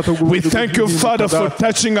 We thank you, Father, for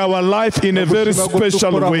touching our life in a very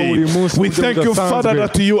special way. We thank you, Father,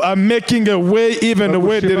 that you are making a way even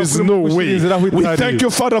where there is no way. We thank you,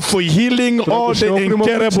 Father, for healing all the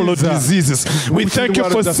incurable diseases. We thank you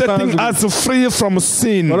for setting us free from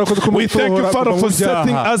sin. We thank you, Father, for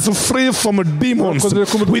setting us free from demons.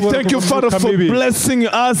 We thank you, Father, for blessing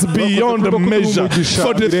us beyond measure.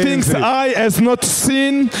 For the things eye has not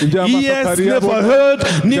seen, ears never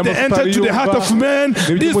heard, neither entered to the heart of man.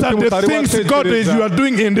 These are the things, God, that you are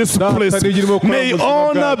doing in this place. May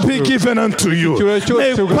honor be given unto you.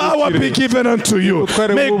 May power be given unto you.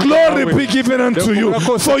 May glory be given unto you.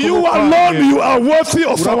 For you alone, you are worthy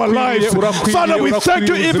of our lives. Father, we thank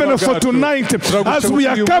you even for tonight. As we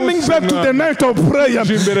are coming back to the night of prayer,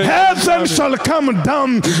 heaven shall come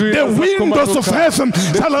down. The windows of heaven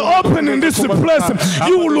shall open in this place.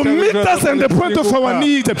 You will meet us at the point of our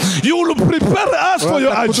need. You will prepare us for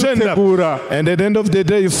your agenda. And at the end of the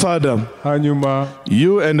day, Father,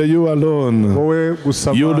 you and you alone,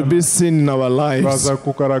 you will be seen in our lives.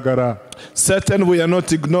 Certain we are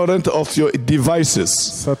not ignorant of your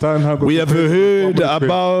devices. We have heard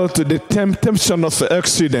about the temptation of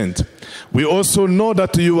accident. We also know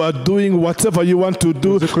that you are doing whatever you want to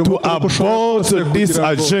do to abort this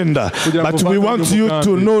agenda. But we want you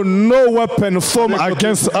to know no weapon formed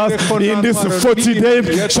against us in this 40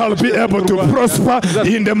 days shall be able to prosper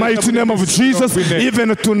in the mighty name of Jesus.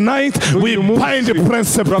 Even tonight, we bind the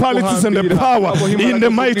principalities and the power in the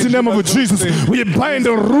mighty name of Jesus. We bind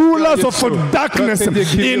the rulers of darkness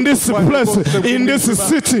in this place, in this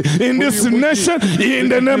city, in this nation, in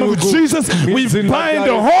the name of Jesus. We bind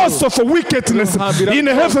the horse of wickedness in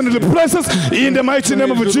the heavenly places in the mighty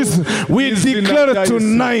name of Jesus. We declare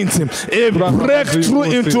tonight a breakthrough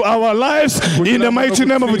into our lives in the mighty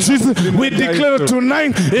name of Jesus. We declare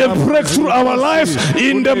tonight a breakthrough our lives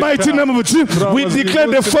in the mighty name of Jesus. We declare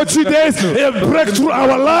the 40 days a breakthrough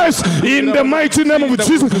our lives in the mighty name of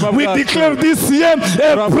Jesus. We declare this year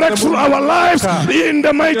a breakthrough our lives in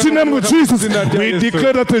the mighty name of Jesus. We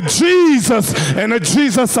declare that Jesus and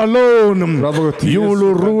Jesus alone, you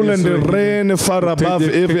will rule and reign far above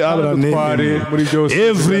every other name.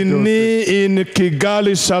 Every knee in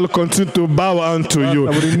Kigali shall continue to bow unto you.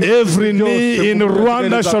 Every knee in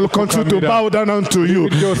Rwanda shall continue to bow down unto you.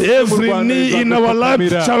 Every knee in our life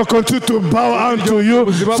shall continue to bow unto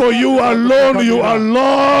you. For you alone, you are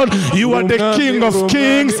Lord. You are the King of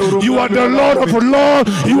kings. You are the Lord of lords.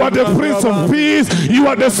 You are the Prince of peace. You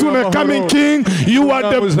are the soon coming King. You are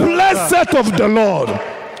the blessed of the Lord.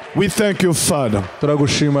 We thank you, Father.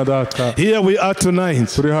 Here we are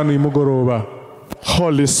tonight.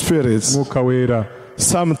 Holy Spirit.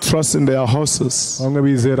 Some trust in their horses,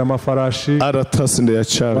 others trust in their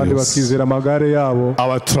chariots.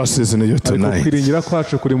 Our trust is in you tonight.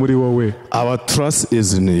 Our trust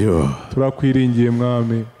is in you.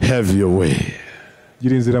 Have your way.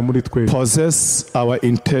 Possess our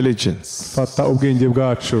intelligence.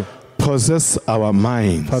 Possess our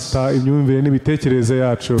minds.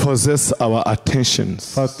 Possess our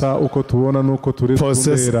attentions.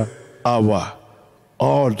 Possess our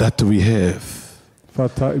all that we have.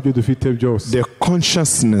 The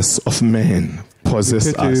consciousness of man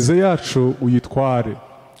possess us.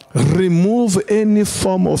 Remove any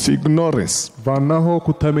form of ignorance.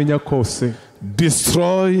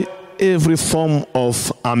 Destroy every form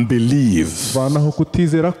of unbelief.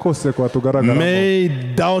 May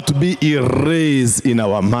doubt be erased in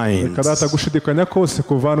our minds.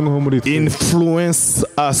 Influence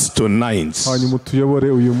us tonight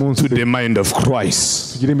to the mind of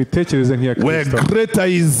Christ. Where greater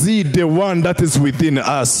is He, the one that is within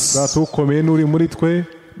us,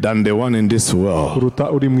 than the one in this world.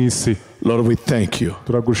 Lord, we thank you.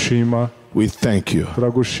 We thank you.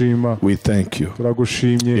 We thank you.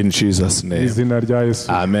 In Jesus' name.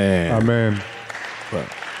 Amen. Amen. Well,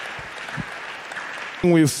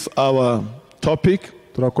 with our topic,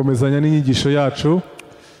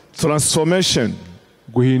 transformation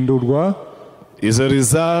is a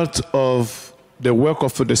result of the work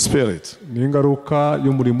of the Spirit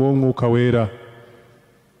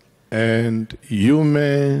and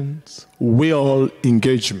human's will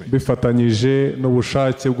engagement.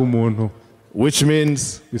 Which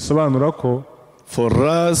means for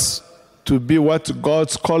us to be what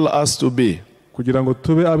God's called us to be.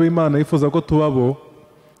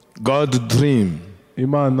 God's dream is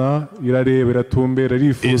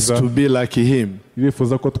to be like Him.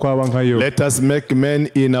 Let us make men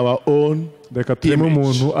in our own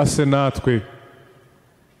image.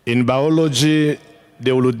 In biology,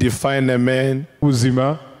 they will define a man.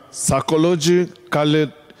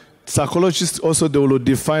 Psychologists also, they will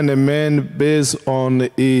define a man based on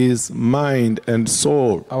his mind and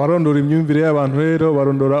soul.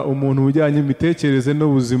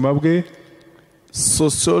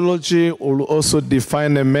 Sociology will also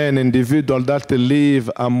define a man, individual that live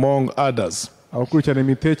among others. So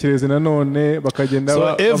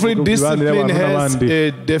every discipline has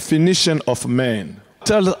a definition of man.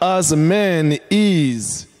 Tells us man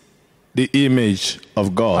is the image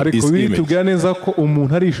of God.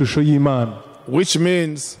 Which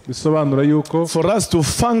means for us to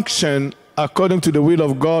function according to the will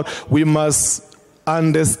of God, we must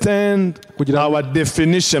understand our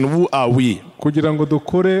definition. Who are we?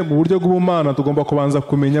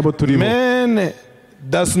 Man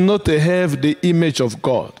does not have the image of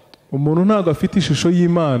God.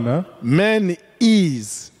 Man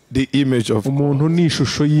is the image of God.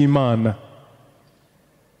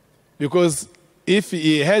 Because if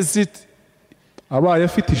he has it,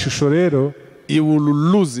 he will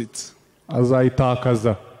lose it.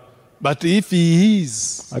 But if he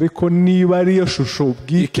is,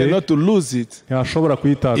 he cannot lose it.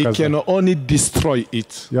 He can only destroy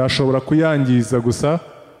it.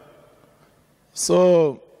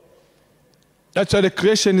 So that's why the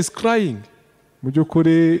creation is crying. It's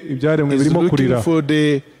looking for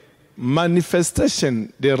the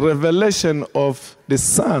manifestation, the revelation of the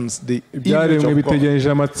sons, the image of God.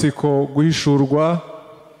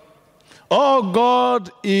 Oh,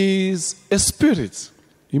 God is a spirit.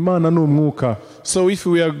 So if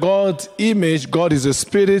we are God's image, God is a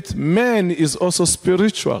spirit, man is also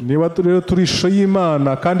spiritual.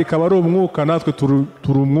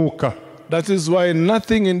 That is why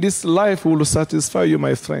nothing in this life will satisfy you,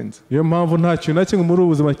 my friend. You want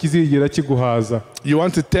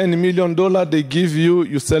 $10 million, they give you,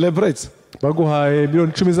 you celebrate.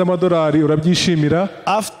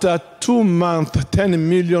 After 2 months, $10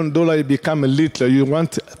 million become little. You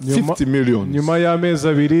want 50 million.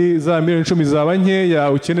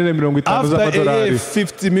 After a year,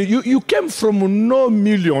 50 million. You came from no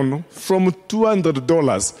million, from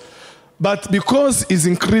 $200. But because it's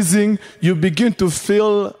increasing, you begin to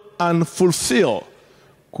feel unfulfilled.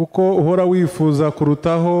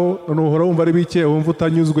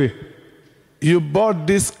 You bought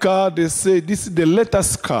this car, they say this is the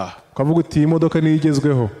latest car.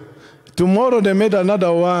 Tomorrow they made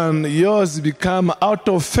another one, yours become out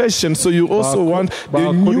of fashion, so you also want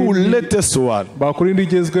the new latest one. Some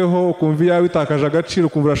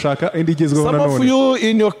of you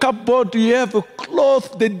in your cupboard, you have a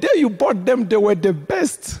cloth, the day you bought them, they were the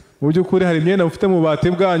best. But today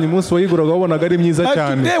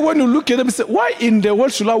when you look at them, you say, why in the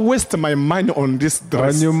world should I waste my money on this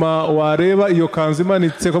dress? But that day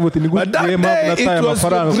it was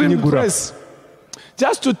a dream dress.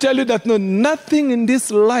 Just to tell you that no, nothing in this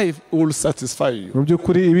life will satisfy you. Because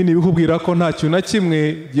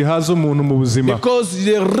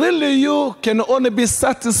the real you can only be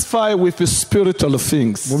satisfied with spiritual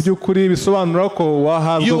things. You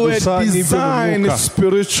were designed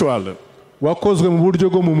spiritually.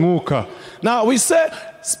 Now we say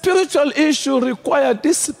spiritual issue require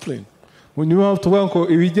discipline.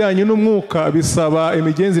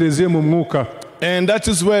 And that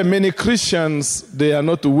is where many Christians, they are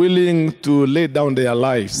not willing to lay down their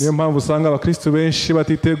lives. And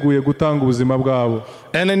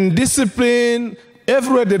in discipline,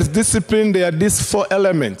 everywhere there is discipline, there are these 4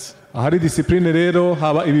 elements. ahari discipline rero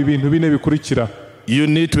haba ibi bintu bine bikurikira. You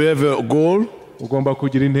need to have a goal. Ugomba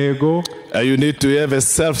kugira intego. You need to have a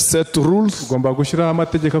self-set rules. Ugomba gushyiraho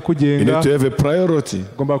amategeko akugenga. You need to have a priority.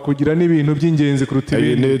 Ugomba kugira n'ibintu by'ingenzi kuruta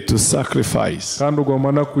ibindi. You need to sacrifice. Kandi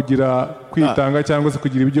ugomba no kugira kwitanga cyangwa se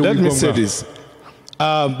kugira ibyo wigomba. Let me say this.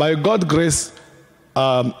 By God's grace,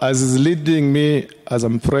 as is leading me as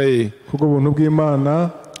I'm praying, kubwo buntu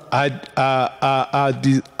bw'Imana, I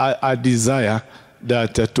desire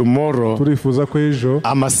that tomorrow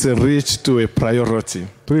I must reach to a priority.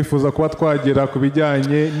 Turifuza kuba twagera ku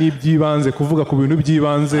bijyanye n'iby'ibanze, kuvuga ku bintu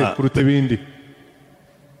by'ibanze kuruta ibindi.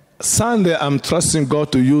 Sunday I'm trusting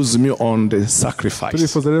God to use me on the sacrifice.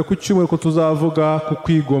 Turifuza rero ku cyumweru ko tuzavuga ku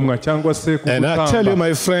kwigomwa cyangwa se ku gutanga. And I tell you,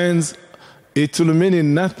 my friends, it will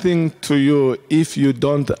mean nothing to you if you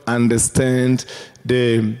don't understand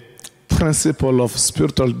the principle of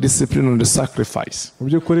spiritual discipline on the sacrifice. Mu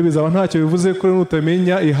by'ukuri bizaba ntacyo bivuze kuri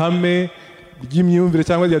nutamenya ihame ry'imyumvire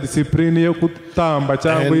cyangwa rya discipline yo gutamba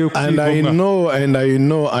cyangwa yo kwigomwa. And I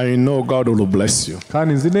know God will bless you.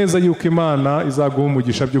 Kandi nzi neza yuko Imana izaguha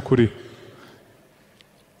umugisha by'ukuri.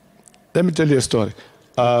 Let me tell you a story.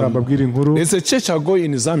 There's a church I go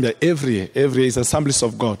in Zambia every year. Every year is Assemblies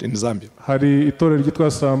of God in Zambia. Hari itorero ryitwa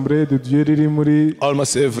Assemblée de Dieu riri muri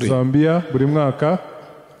almost every Zambia buri mwaka.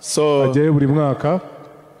 So buri mwaka.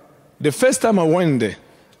 The first time I went there,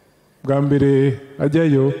 bwa mbere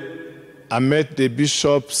ajyayo, I met the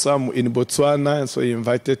bishop some in Botswana, and so he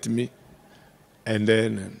invited me. And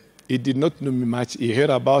then he did not know me much. He heard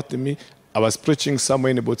about me. I was preaching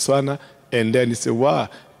somewhere in Botswana, and then he said, "Wow,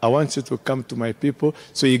 I want you to come to my people."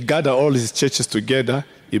 So he gathered all his churches together.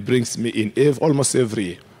 He brings me in almost every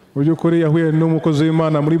year. So the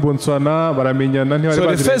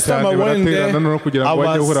first time I went there, I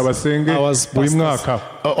was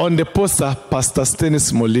on the poster, Pastor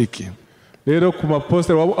Stanys Moliki.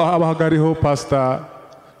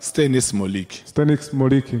 Stanys Moliki. Stanys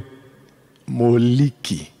Moliki.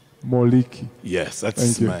 Moliki. Moliki. Yes,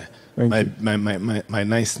 that's my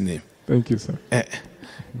nice name. Thank you, sir.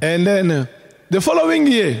 And then the following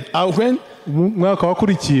year, I went.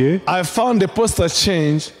 I found the poster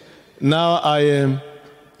change. Now I am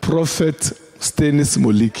Prophet Stanys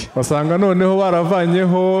Moliki.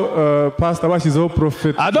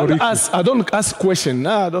 I don't ask questions. No,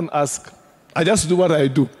 I don't ask. I just do what I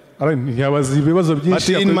do. But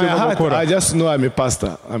in my heart, I just know I'm a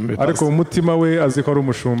pastor.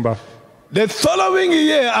 The following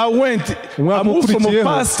year, I moved from a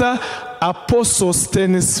pastor, Apostle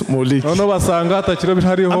Stanys Moliki. I'm telling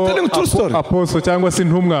you true story.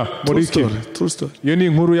 True story.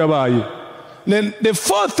 Then the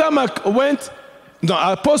fourth time I went, no,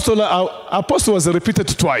 Apostle was repeated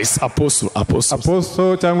twice. Apostle. So I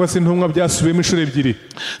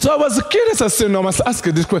was curious. I said, no, I must ask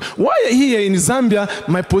this question. Why here in Zambia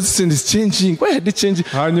my position is changing? Why had it changed?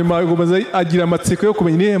 So I asked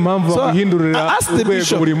the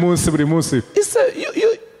bishop. He said,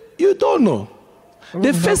 you don't know.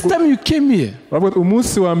 The first time you came here, you were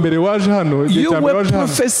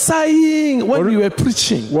prophesying when you were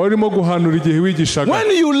preaching. When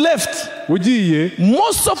you left,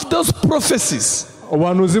 most of those prophecies,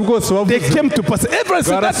 they came to pass. Everyone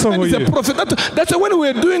said that man is a prophet. That's when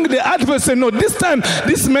we were doing the advert. Say, no, this time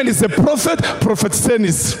this man is a prophet. Prophet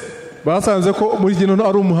Stanys.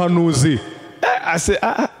 I say,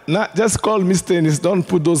 just call me Stanys. Don't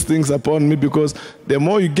put those things upon me, because the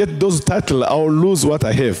more you get those titles, I'll lose what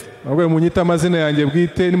I have. Isn't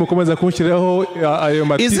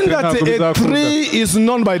that a tree is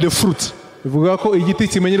known by the fruit? Have you ever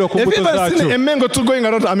seen a mango tree going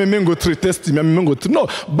around? I'm a mango tree. Test me, I'm a mango tree. No,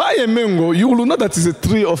 buy a mango, you will know that it's a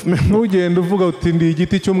tree of mango.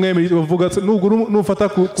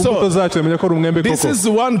 So, this is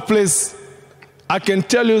one place. I can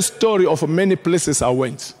tell you a story of many places I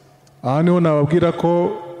went. Today I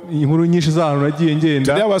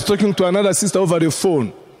was talking to another sister over the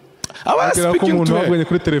phone. I was speaking to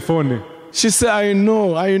her. She said, I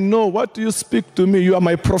know. What do you speak to me? You are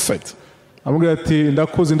my prophet. But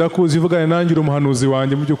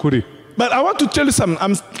I want to tell you something.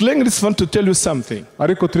 I'm playing this phone to tell you something. What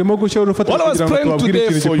I was praying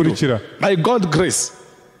today for you, by God's grace,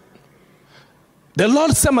 the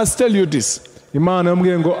Lord said, I must tell you this. If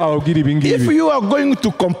you are going to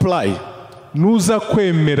comply, nuza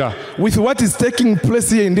kwemera with what is taking place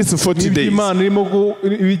here in these 40 days,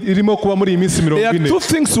 irimo kuba muri iyi minsi 40. there are two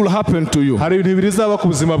things will happen to you. Hari ibintu bizaba ku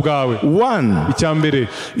buzima bwawe. One, icyambere,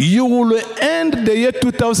 you will end the year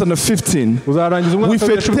 2015 with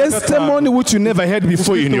a testimony which you never had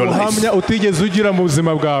before in your life. utigeze ugira mu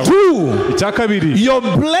buzima bwawe. Two, icyakabiri, your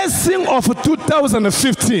blessing of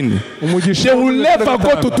 2015, they will never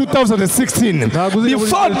go to 2016.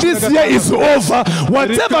 Before this year is over,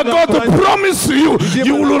 whatever God promised you,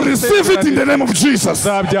 you will receive it in the name of Jesus.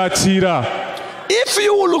 If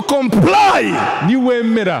you will comply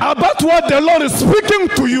about what the Lord is speaking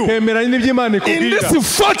to you in these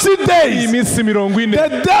 40 days,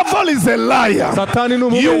 the devil is a liar.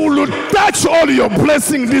 You will touch all your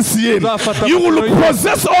blessings this year. You will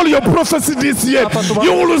possess all your prophecy this year.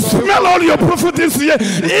 You will smell all your prophecy this year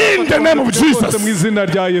in the name of Jesus.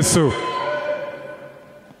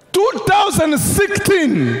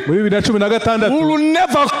 2016 will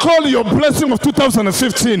never call your blessing of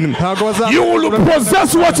 2015. You will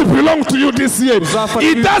possess what belongs to you this year.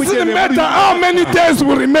 It doesn't matter how many days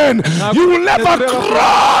will remain. You will never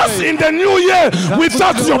cross in the new year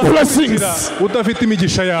without your blessings. If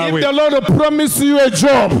the Lord promised you a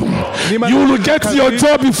job, you will get your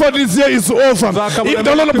job before this year is over. If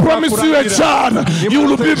the Lord promised you a child, you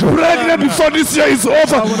will be pregnant before this year is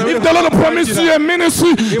over. If the Lord promised you a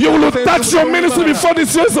ministry, you will touch your ministry before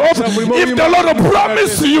this year is over. If the Lord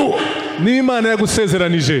promised you,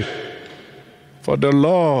 for the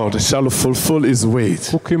Lord shall fulfill his word.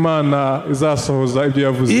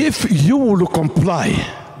 If you will comply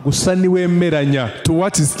to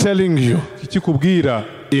what is telling you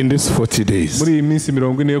in these 40 days,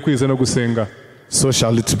 so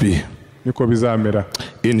shall it be.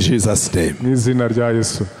 In Jesus' name.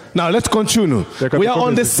 Now let's continue. We are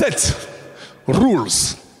on the set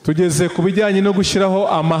rules. I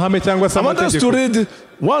want us to read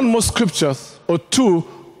one more scripture or two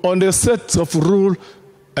on the set of rule,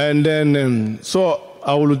 and then so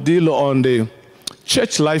I will deal on the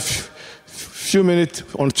church life. Few minutes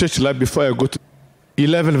on church life before I go to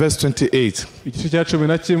 11 verse 28.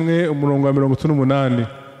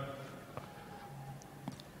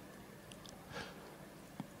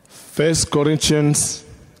 First Corinthians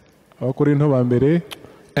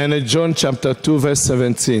and John chapter 2 verse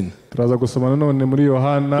 17. Let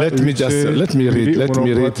me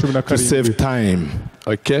read to save time.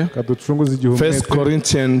 Okay? First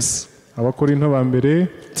Corinthians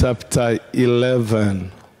chapter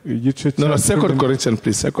 11. No, 2 Corinthians,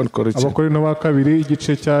 please. 2 Corinthians.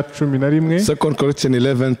 2 Corinthians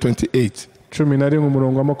 11, 28.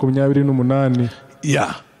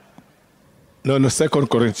 Yeah. No, 2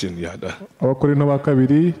 Corinthians. Yeah.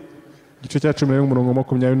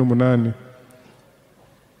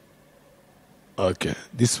 Okay,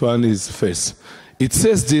 this one is first. It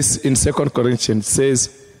says this in 2 Corinthians. It says,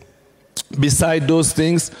 beside those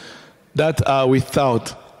things that are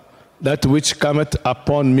without, that which cometh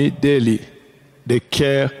upon me daily, the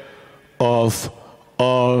care of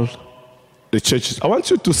all the churches. I want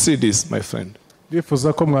you to see this, my friend.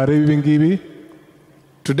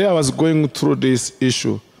 Today I was going through this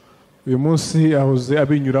issue.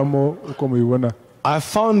 I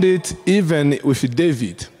found it even with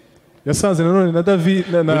David. We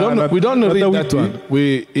don't read that one.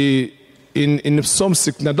 In Psalm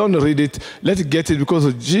 6, I don't read it. Let's get it, because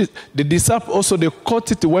the disciples also, they caught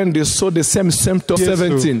it when they saw the same symptom.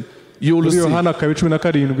 17. You will see.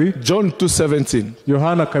 John 2:17.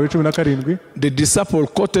 The disciples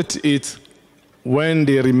quoted it when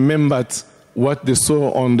they remembered what they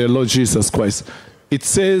saw on the Lord Jesus Christ. It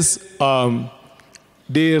says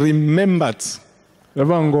they remembered.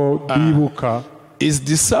 His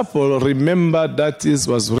disciple remembered that it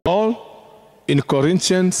was all in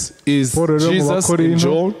Corinthians, is Jesus in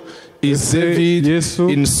John, is David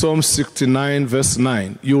in Psalm 69 verse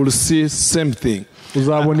 9. You will see same thing. And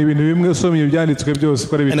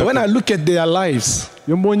when I look at their lives,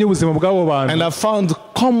 and I found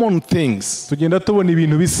common things.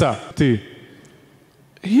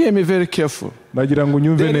 Hear me very careful.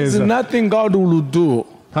 There is nothing God will do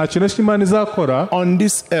on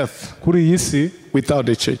this earth without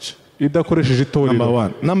the church. Number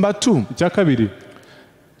one. Number two,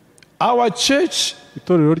 our church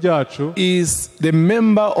is the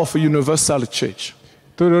member of a universal church.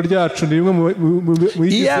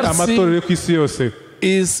 ERC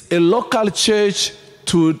is a local church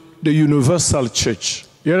to the universal church.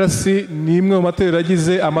 You are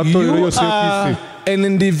an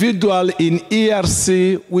individual in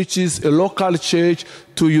ERC, which is a local church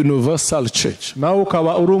to universal church.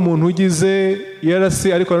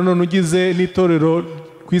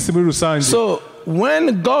 kwisi muri rusange. So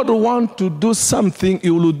when God wants to do something, he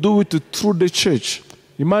will do it through the church.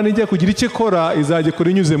 Imana ijya kugira icyo ikora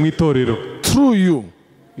izagikora inyuze mu itorero. Through you.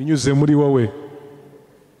 Inyuze muri wowe.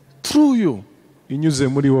 Through you. Inyuze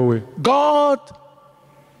muri wowe. God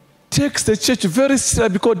takes the church very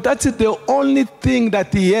seriously because that is the only thing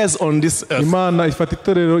that he has on this earth. Imana ifata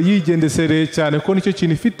itorero yigendesereye cyane ko nicyo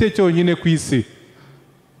kintu ifite cyonyine ku isi.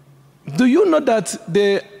 Do you know that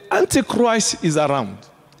the Antichrist is around?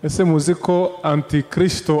 Ese muzi ko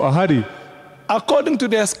Antikristo ahari? According to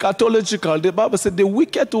the eschatological, the Bible said the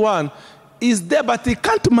wicked one is there but he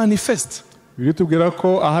can't manifest. Biritubwira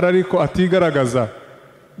ko ahari ariko atigaragaza.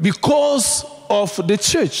 Because of the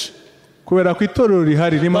church. Kubera ko itorero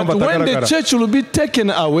rihari n'impamvu atagaragara. But when the church will be taken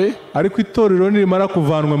away, ariko itorero nirimara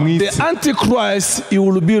kuvanwa mu isi, the Antichrist he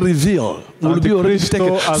will be revealed. Will be already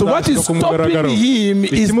taken. So what is stopping him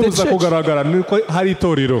is the church.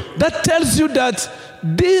 That tells you that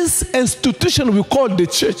this institution we call the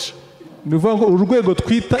church has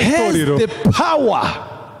the power.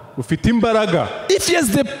 If he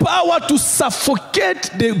has the power to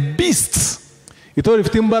suffocate the beasts, which means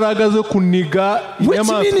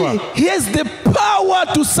he has the power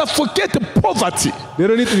to suffocate poverty. He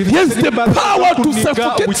has the power to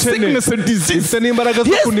suffocate sickness and disease. He has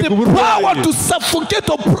the power to suffocate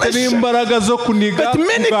oppression. But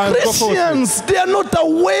many Christians, they are not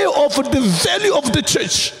aware of the value of the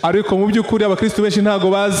church.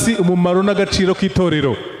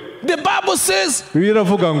 The Bible says,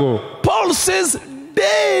 Paul says,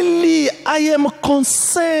 daily I am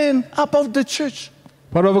concerned about the church.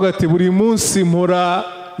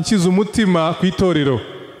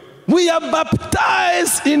 We are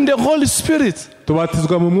baptized in the Holy Spirit.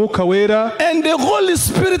 And the Holy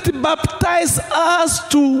Spirit baptizes us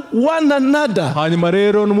to one another. So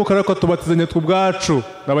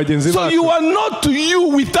you are not you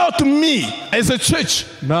without me as a church.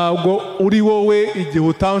 He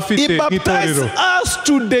baptizes us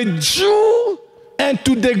to the Jew and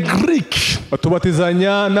to the Greek. To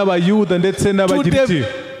the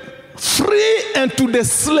free and to the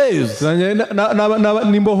slaves. So in the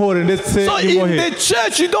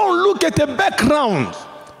church you don't look at the background.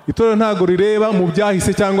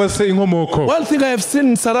 One thing I have seen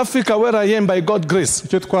in South Africa where I am by God's grace.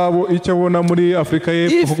 If a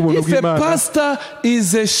pastor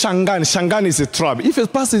is a Shangani, Shangani is a tribe. If a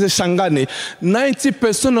pastor is a Shangani,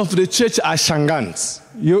 90% of the church are Shangans.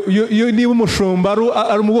 If a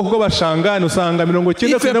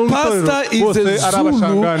pastor is a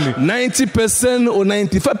Zulu, 90% or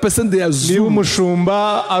 95% they are Zulu.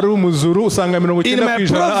 In my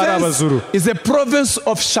province is a province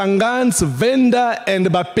of Shangans, Venda and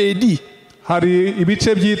Bapedi.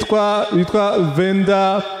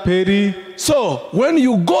 So when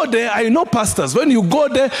you go there, I know pastors, when you go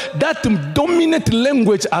there, that dominant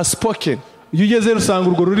language are spoken. There's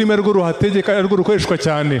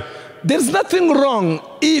nothing wrong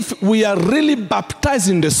if we are really baptized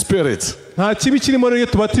in the Spirit. The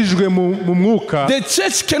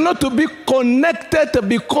church cannot be connected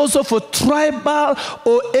because of a tribal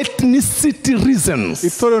or ethnicity reasons. The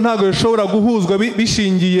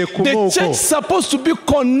church is supposed to be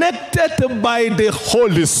connected by the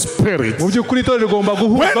Holy Spirit. When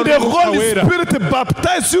the Holy Spirit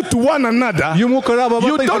baptizes you to one another, you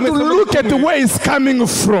don't look at where it's coming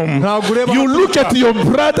from. You look at your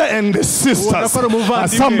brother and the sisters.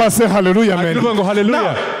 Somebody say hallelujah, man.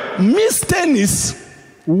 Now, Miss Stanys,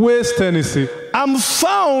 West Tennessee. I'm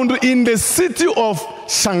found in the city of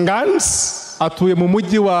Shangans,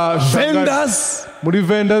 Vendors,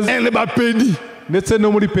 and Bapedi.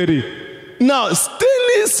 Now,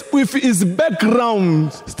 Stanys with his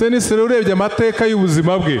background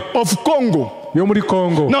of Congo.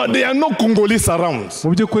 No, there are no Congolese around. So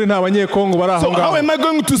how am I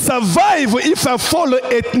going to survive if I follow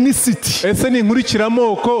ethnicity?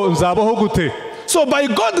 So by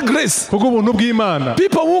God's grace, people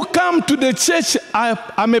who come to the church,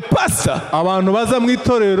 I'm a pastor. They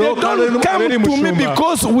don't come to me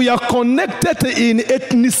because we are connected in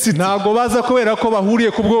ethnicity.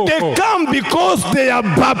 They come because they are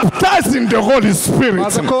baptized in the Holy Spirit. Now,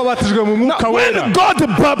 when God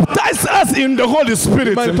baptizes us in the Holy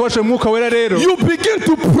Spirit, you begin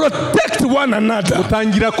to protect one another.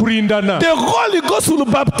 The Holy Ghost will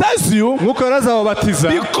baptize you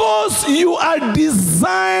because you are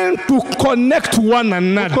designed to connect one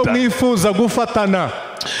another.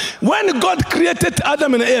 When God created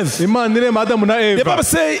Adam and Eve, the Bible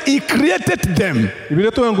says He created them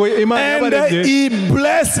and He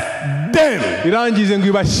blessed them.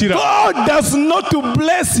 God does not to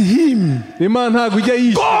bless him.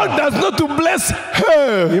 God does not to bless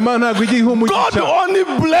her. God only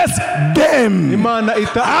bless them.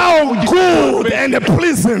 How good and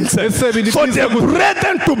pleasant for the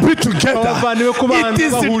brethren to be together. It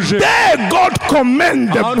is there God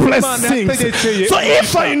commend the blessings. So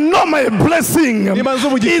if I know my blessing is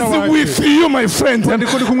with you, my friend,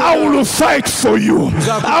 I will fight for you.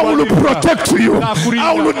 I will protect you.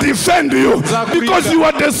 I will defend you because you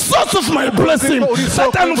are the source of my blessing.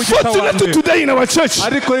 But unfortunately today in our church,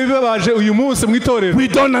 we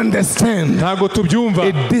don't understand a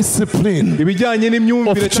discipline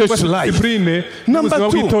of church life. Number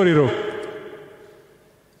 2,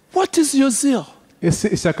 what is your zeal?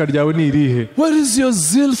 Where is your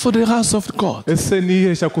zeal for the house of God?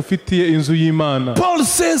 Paul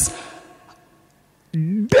says,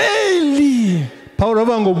 daily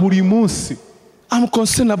I'm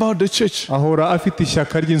concerned about the church.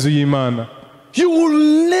 You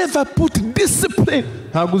will never put discipline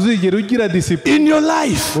in your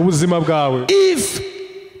life if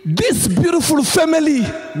this beautiful family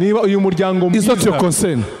is not your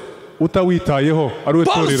concern.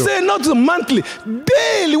 Paul said not monthly,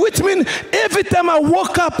 daily, which means every time I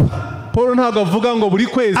woke up, I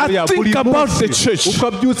think about the church. I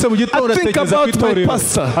think about my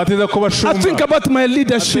pastor. I think about my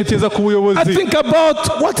leadership. I think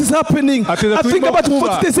about what is happening. I think about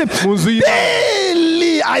what they say.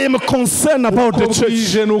 Daily I am concerned about the church.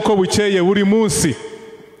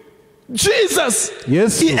 Jesus, he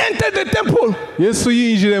entered the temple. He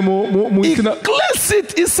cleansed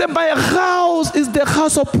it. He said, my house is the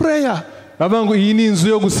house of prayer. The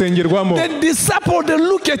disciples, they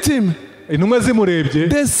look at him.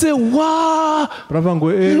 They say, wow,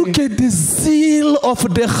 look at the zeal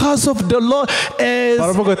of the house of the Lord has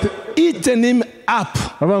eaten him up.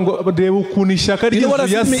 You know what I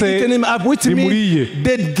mean, eaten him up? Which means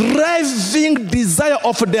the driving desire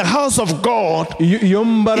of the house of God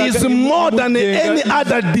is more than any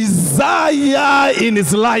other desire in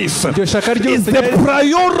his life. It's the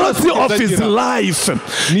priority of his life.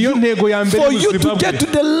 For you to get to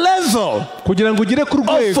the level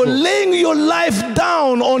of laying your life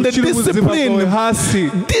down on the discipline,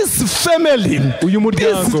 this family,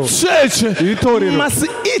 this church must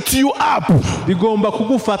eat you up. When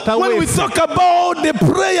we talk about the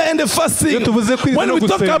prayer and the fasting, when we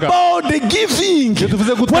talk about the giving,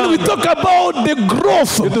 when we talk about the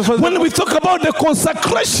growth, when we talk about the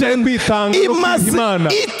consecration, it must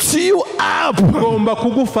eat you up. And look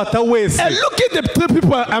at the three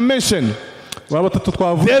people I mentioned: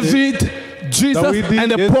 David, Jesus,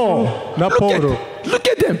 and Paul. Look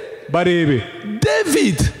at them. David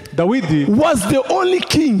was the only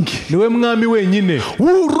king who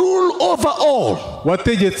ruled over all.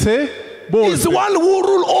 He's the one who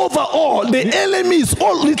ruled over all the enemies,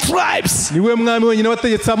 all the tribes. Because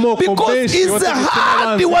his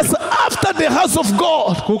heart, he was after the house of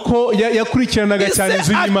God. He said,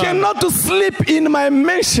 I cannot sleep in my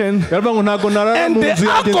mansion and the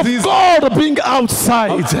ark of God being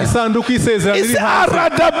outside. He said, I'd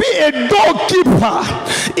rather be a doorkeeper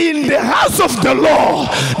in the house of the Lord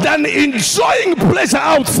than enjoying pleasure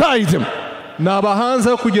outside. Look at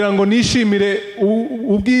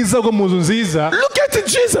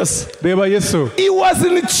Jesus. He was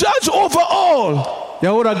in charge over all.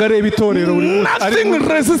 Nothing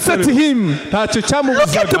resisted him.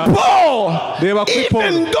 Look at Paul.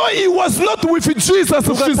 Even though he was not with Jesus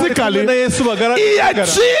physically, he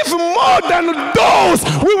achieved more than those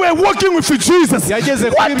who were working with Jesus.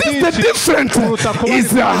 What is the difference?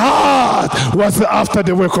 His heart was after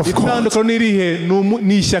the work of God.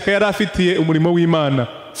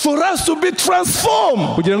 For us to be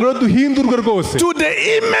transformed to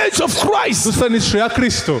the image of Christ,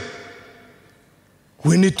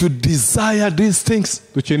 we need to desire these things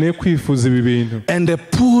and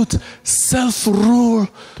put self-rule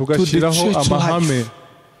to the church life.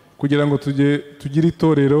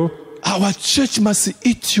 Our church must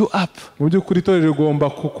eat you up.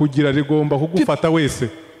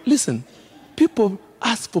 Listen, people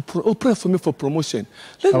ask for pray for me for promotion.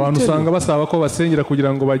 Let me tell you,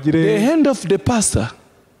 the hand of the pastor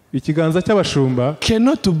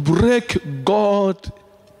cannot break God's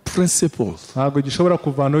principles. The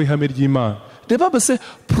Bible says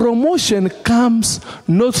promotion comes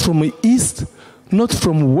not from east, not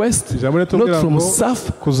from west, not from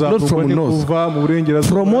south, not from north.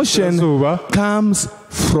 Promotion comes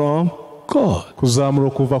from God.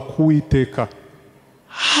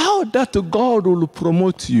 How that God will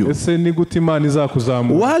promote you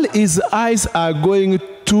while his eyes are going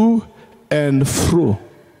to and fro.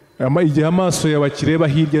 igihe amaso y'abakireba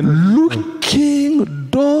hirya no looking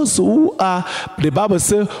those who are, the Bible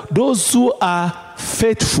says, those who are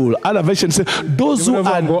faithful. Other version says, those who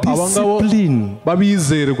are disciplined,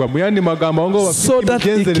 so that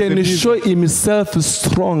he can show himself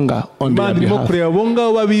stronger on their behalf.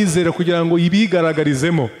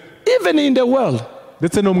 Even in the world,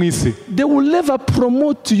 they will never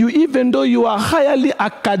promote you even though you are highly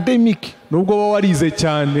academic.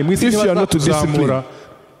 If you are not disciplined,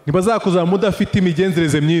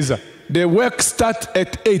 the work starts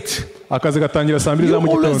at 8. You always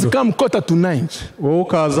come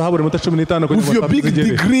 8:45. With your big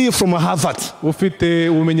degree from Harvard.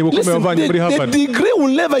 Listen, the degree will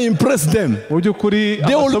never impress them.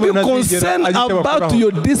 They will be concerned about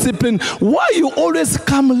your discipline. Why you always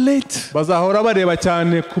come late? But you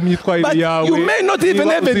may not even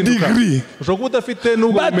have a degree. But you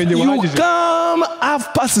come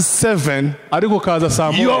 7:30.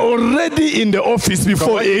 You are already in the office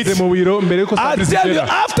before 8. I tell you,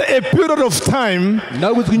 after a period of time,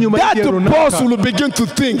 that boss will begin to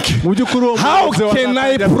think, how can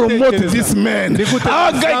I promote this man?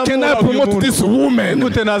 How can I promote this woman?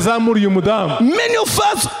 Many of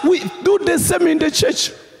us, we do the same in the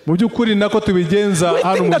church. We think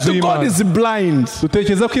that God is blind.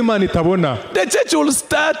 The church will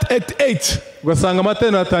start at 8.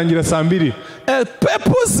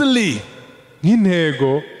 Purposely,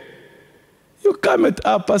 you come at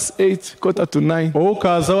 8:15,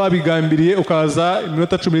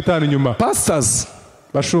 8:45. Pastors,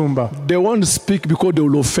 they won't speak because they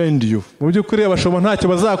will offend you. But the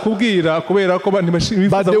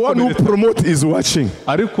one who promotes is watching.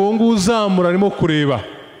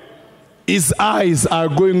 His eyes are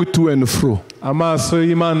going to and fro.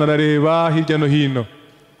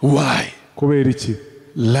 Why?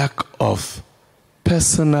 Lack of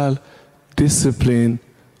personal discipline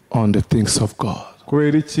on the things of God. So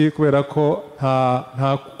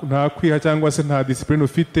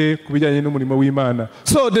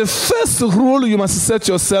the first rule you must set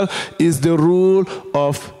yourself is the rule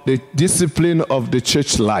of the discipline of the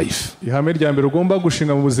church life. The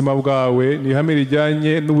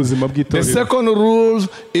second rule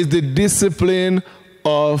is the discipline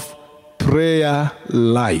of prayer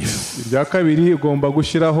life.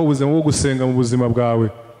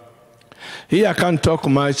 Here I can't talk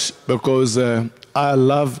much because I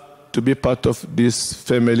love to be part of this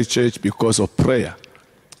family church because of prayer.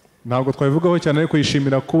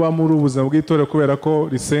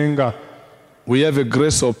 We have a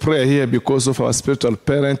grace of prayer here because of our spiritual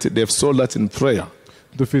parents. They've sold that in prayer.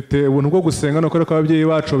 And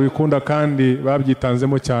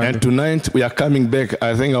tonight we are coming back.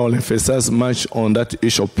 I think I will emphasize much on that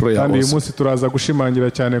issue of prayer also.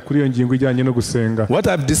 What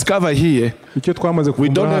I've discovered here, we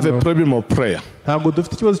don't have a problem of prayer.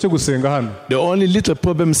 The only little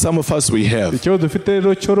problem some of us we have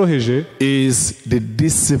is the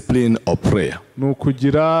discipline of prayer. The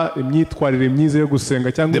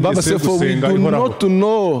Bible says,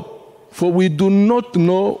 for we do not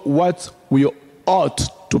know what we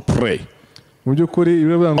ought to pray. The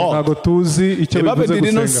Bible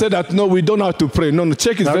did not say that, no, we don't know how to pray. No,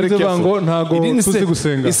 check it very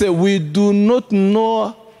carefully. He said, we do not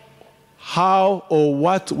know how or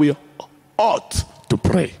what we ought to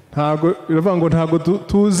pray.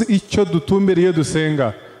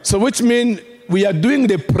 So which means we are doing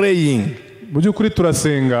the praying,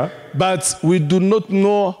 but we do not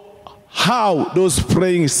know how those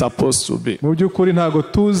praying is supposed to be.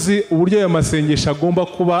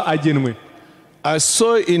 I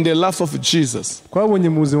saw in the life of Jesus,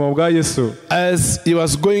 as he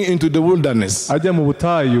was going into the wilderness.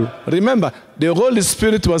 Remember, the Holy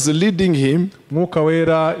Spirit was leading him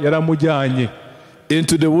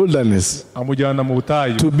into the wilderness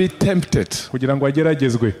to be tempted.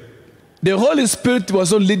 The Holy Spirit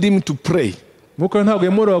was not leading him to pray.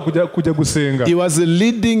 He was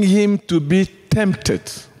leading him to be tempted.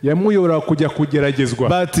 But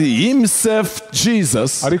himself,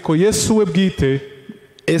 Jesus,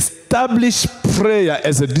 established prayer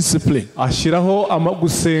as a discipline.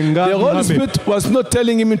 The Holy Spirit was not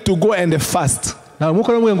telling him to go and fast. No.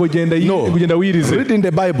 Read in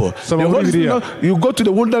the Bible. You go to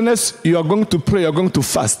the wilderness, you are going to pray, you are going to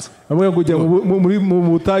fast.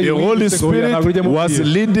 The Holy Spirit was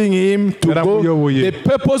leading him to go. The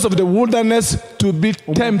purpose of the wilderness to be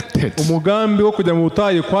tempted. But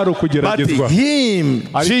him,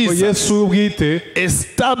 Jesus,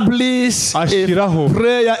 established a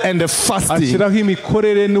prayer and a fasting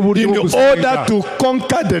in order to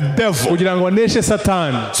conquer the devil.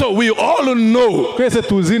 So we all know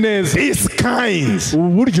this kind.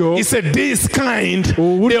 He said this kind.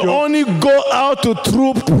 They only go out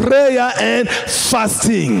through prayer and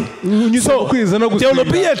fasting. So there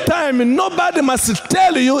will be a time nobody must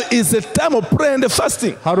tell you it's a time of prayer and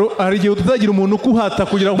fasting. But you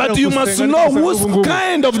must know whose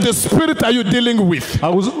kind of the spirit are you dealing with.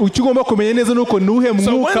 So when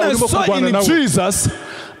I saw in Jesus,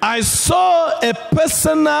 I saw a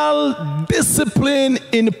personal discipline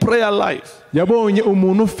in prayer life. Now,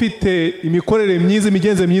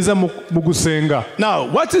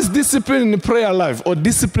 what is discipline in prayer life or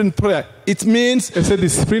disciplined prayer? It means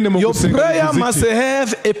your prayer must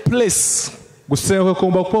have a place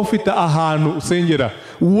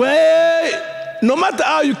where no matter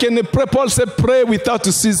how you can pray, Paul said pray without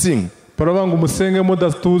ceasing. But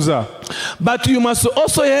you must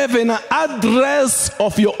also have an address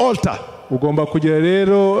of your altar.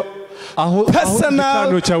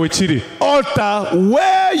 Personal altar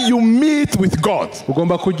where you meet with God. Second,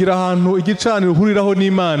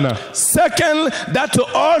 that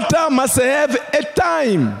altar must have a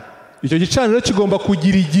time. So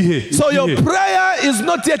your prayer is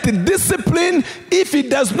not yet disciplined if it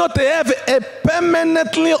does not have a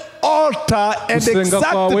permanently altar at the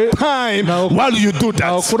exact time while you do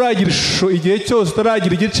that.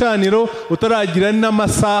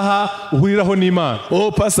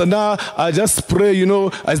 Oh, Pastor, now I just pray,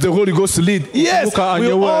 as the Holy Ghost lead. Yes,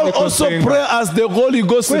 we all also pray as the Holy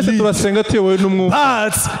Ghost lead.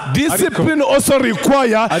 But discipline also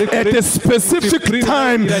require at a specific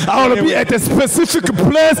time. I will be at a specific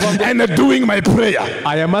place and doing my prayer.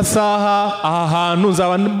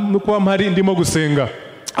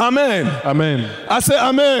 Amen. Amen. I say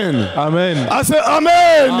amen. Amen. I say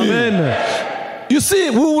amen. Amen. You see,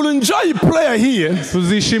 we will enjoy prayer here if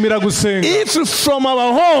from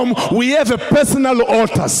our home we have a personal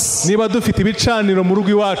altars.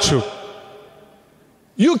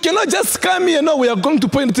 You cannot just come here, we are going to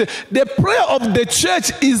point. The prayer of the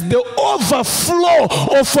church is the overflow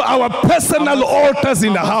of our personal altars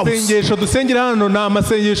in the house.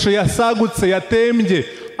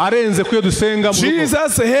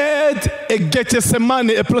 Jesus had a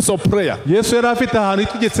Gethsemane, a place of prayer.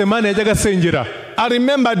 I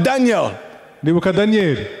remember Daniel.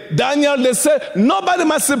 Daniel, they said, nobody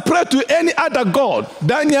must pray to any other God.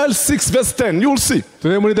 Daniel 6 verse 10, you will see.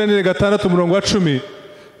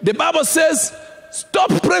 The Bible says, stop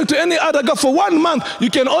praying to any other God for 1 month. You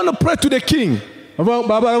can only pray to the king. Anyone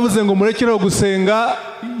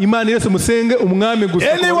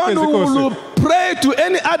who will pray to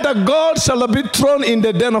any other God shall be thrown in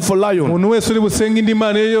the den of a lion.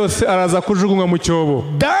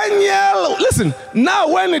 Daniel, listen, now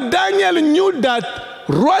when Daniel knew that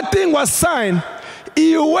writing was signed,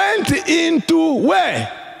 he went into where?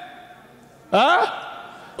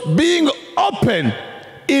 Being open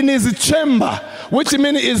in his chamber, which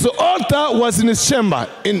means his altar was in his chamber,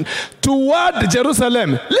 toward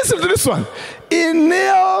Jerusalem. Listen to this one. He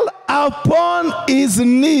knelt upon his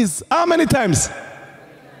knees. How many times?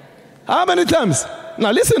 How many times?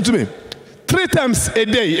 Now listen to me. 3 times a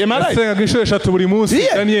day. Am I right? Yeah.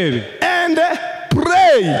 And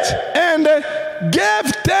prayed and gave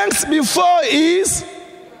thanks before his.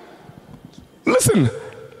 Listen.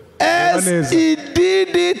 As he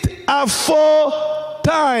did it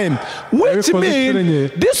aforetime, which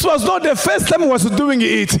means this was not the first time he was doing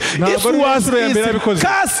it. It was his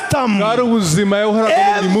custom.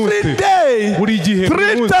 Every day,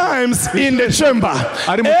 3 times in the chamber.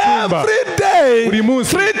 Every day,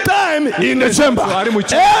 3 times in the chamber. Every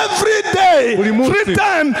day, 3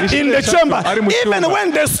 times in the chamber. Even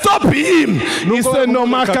when they stop him, he said, "No,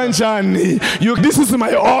 Makanjani, this is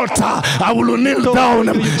my altar. I will kneel down.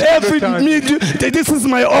 This is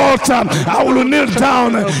my altar. I will kneel down.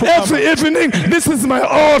 Every evening, this is my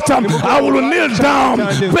altar. I will kneel down."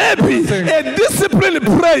 Baby, a disciplined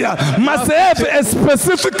prayer must have a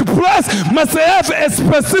specific place, must have a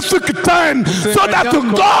specific time, so that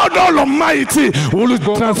God Almighty will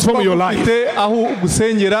transform your life.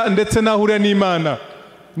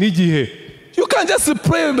 You can't just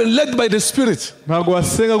pray led by the Spirit. Led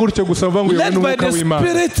by the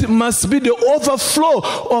Spirit must be the overflow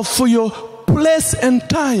of your place and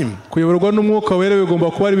time. Prayer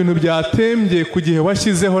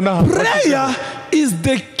is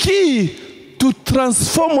the key to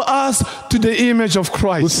transform us to the image of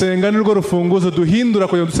Christ. gusenga nirwo rufunguzo duhindura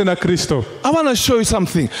kugira duse na Kristo. I want to show you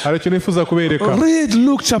something. Hari cyo nifuza kubereka. Read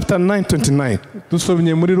Luke chapter 9:29.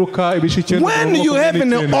 Dusomye muri Luka ibishikendo. When you have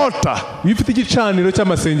an altar, bifite igicaniro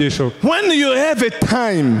cy'amasengesho. when you have a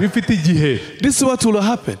time, bifite igihe. this is what will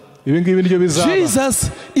happen. Ibi ngibi nibyo bizaba.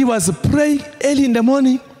 Jesus, he was praying early in the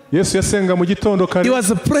morning. Yesu yasenga mu gitondo kare. He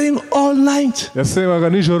was praying all night. Yasengaga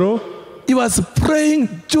nijoro. He was praying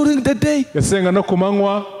during the day. Yasenga no ku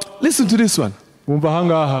manywa. Listen to this one. Umva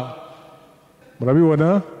hangaha.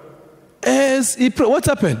 Murabibona? As he prayed, what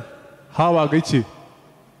happened? Habaga iki?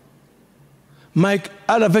 My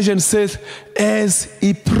other version says, as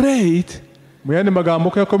he prayed, mu yandi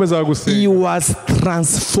magambo ko yakomezaga gusenga. he was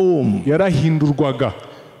transformed. Yarahindurwaga.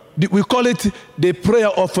 We call it the prayer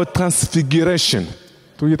of a transfiguration.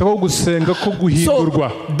 So the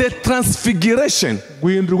transfiguration,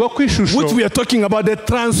 which we are talking about, the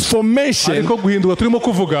transformation,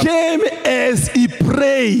 came as he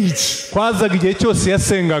prayed.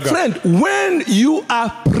 Friend, when you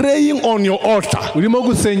are praying on your altar, when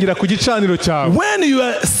you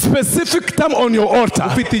are specific time on your altar,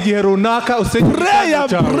 prayer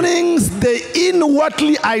brings the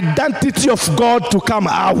inwardly identity of God to come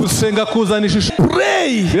out. Pray.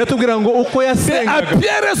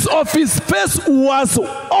 The appearance of his face was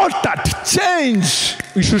altered, changed.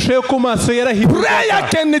 Prayer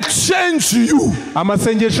can change you.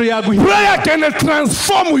 Prayer can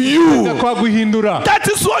transform you. That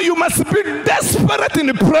is why you must be desperate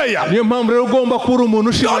in prayer. Not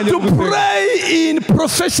to pray in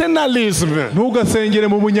professionalism.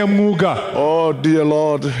 Oh dear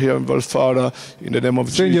Lord, Heavenly Father, in the name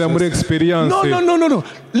of Jesus. No.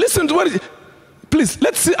 Listen to what. Please,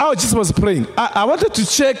 let's see how Jesus was praying. I wanted to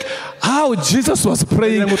check how Jesus was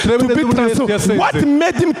praying to be transformed. What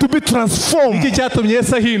made him to be transformed?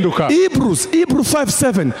 Hebrews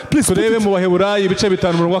 5:7. Please put it. You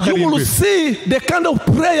will see the kind of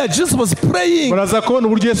prayer Jesus was praying that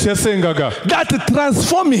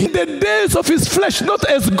transformed him in the days of his flesh, not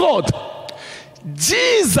as God.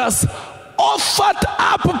 Jesus offered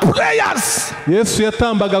up prayers.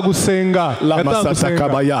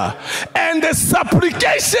 And the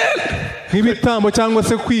supplication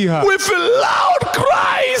with loud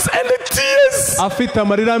cries and tears.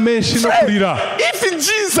 If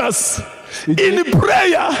Jesus in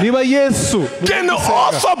prayer can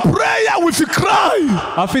offer prayer with cry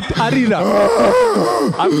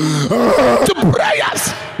to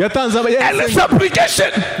prayers and the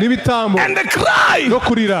supplication and the cry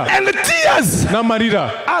and the tears.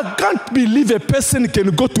 I can't believe a person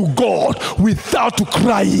can go to God without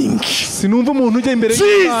crying. Jesus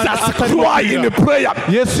cried in prayer.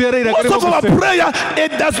 Most of our prayer,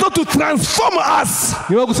 it does not to transform us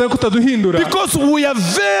because we are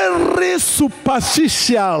very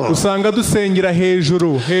superficial.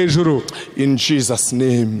 In Jesus'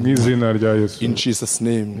 name. In Jesus'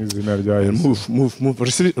 name. Move.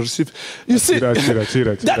 Receive. You see,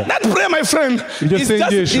 that prayer, my friend, is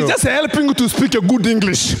just helping you to speak a good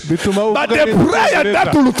English. But the prayer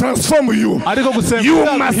that will transform you, you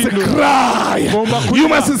must cry. You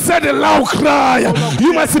must say a loud cry.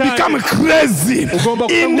 You must become crazy.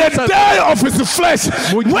 In the day of his flesh,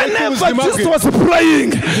 whenever Jesus was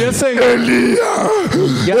praying,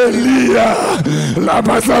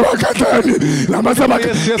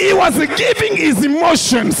 he was giving his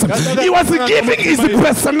emotions. He was giving his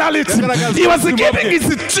personality. He was giving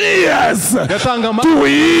his tears to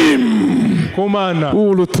him who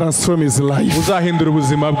will transform his life.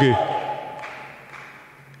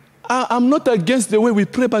 I'm not against the way we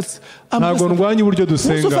pray, but most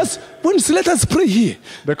of us, let us pray here.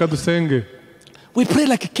 We pray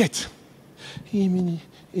like a cat.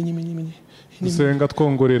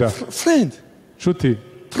 Friend,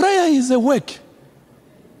 prayer is a work.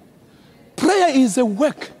 Prayer is a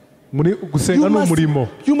work.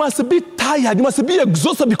 You must be tired. You must be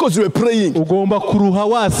exhausted because you are praying. But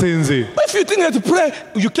if you think that to pray,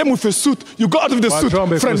 you came with a suit, you go out of the suit.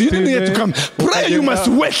 Friend, you didn't need to come. Prayer, you must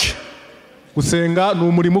work.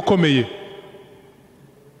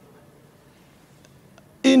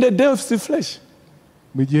 In the day of the flesh,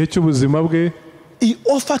 he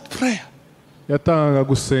offered prayer.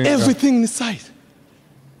 Everything inside.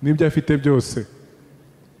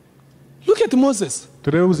 Look at Moses.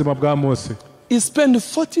 He spent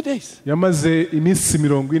 40 days on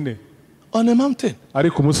a mountain.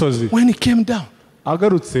 When he came down,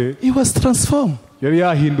 he was transformed.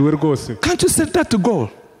 Can't you say that to God?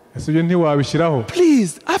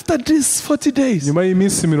 Please, after these 40 days,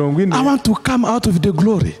 I want to come out of the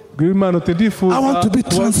glory. I want to be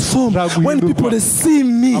transformed. When people they see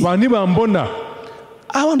me, I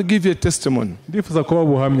want to give you a testimony.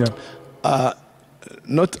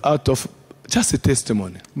 Not out of just a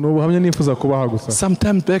testimony.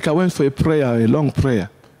 Sometimes back I went for a prayer, a long prayer.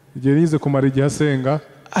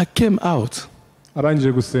 I came out.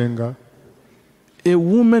 A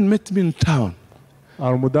woman met me in town.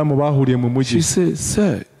 She said,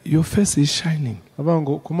 "Sir, your face is shining."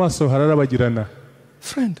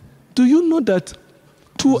 Friend, do you know that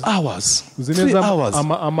 2 hours, 3 hours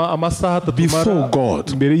before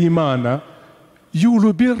God, you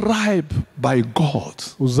will be ripe by God.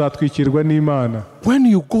 When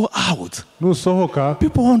you go out,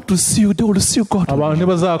 people want to see you, they will see God. The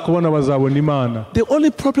only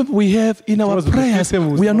problem we have in our prayers,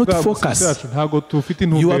 we are not focused.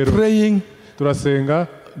 You are praying,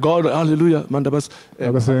 God, hallelujah, mandabas.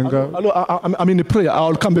 I'm in a prayer.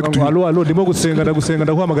 I'll come back to you.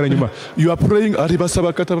 You are praying. You are checking.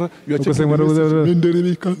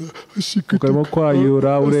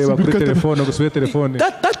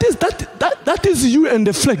 That is you and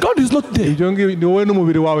the flesh. God is not there.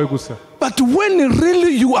 But when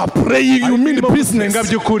really you are praying, you mean business.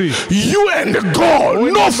 You and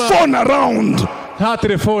God, no phone around.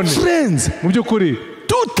 Friends.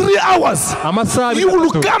 2-3 hours, you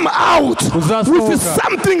will come out with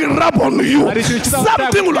something rub on you.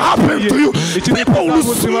 Something will happen to you. People will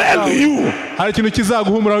smell you.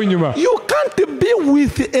 You can't be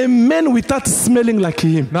with a man without smelling like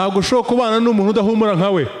him.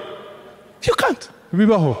 You can't.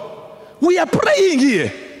 We are praying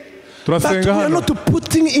here, but we are not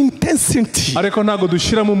putting intensity.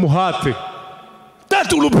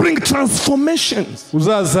 That will bring transformations.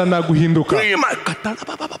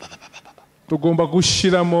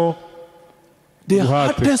 The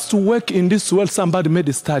hardest work in this world, somebody made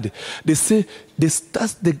a study. They say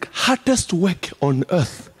the hardest work on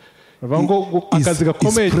earth is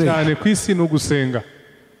prayer.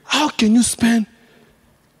 How can you spend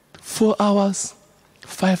 4 hours,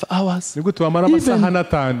 5 hours, even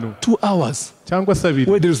 2 hours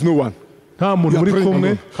where there is no one? If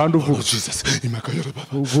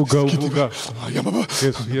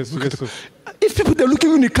people are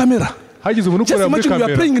looking in the camera, just imagine you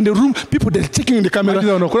are praying in the room, people they're checking in the camera.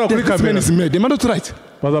 This man is mad. They might not right.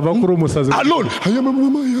 Alone.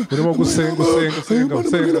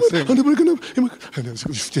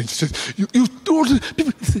 You told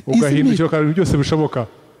people.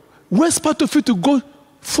 Worst part of it to go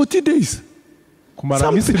 40 days.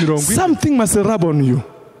 Something must rub on you.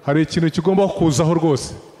 I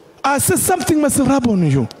said something must rub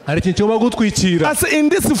on you. I said in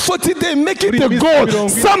this 40 days, make it a goal.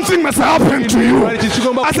 Something must happen to you. I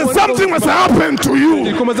said something must happen to you.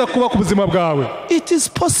 It is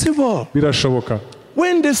possible.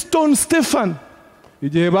 When they stoned Stephen,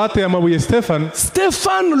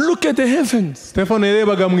 Stephen looked at the heavens. The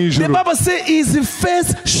Bible says his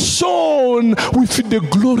face shone with the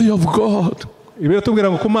glory of God. I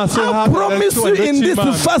promise you in this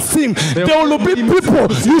fasting, there will be people,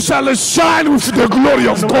 you shall shine with the glory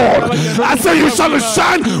of God. I say you shall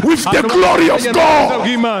shine with the glory of God.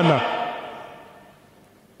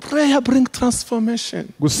 Prayer brings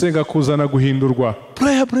transformation.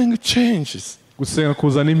 Prayer brings changes.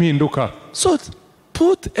 So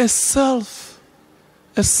put a self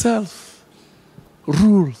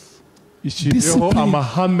rule. Discipline.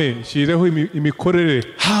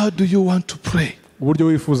 How do you want to pray?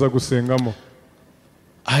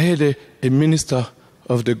 I had a minister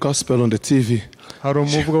of the gospel on the TV.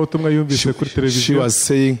 She was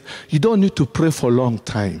saying, you don't need to pray for a long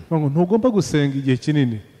time. You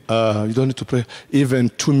don't need to pray even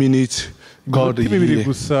 2 minutes. God is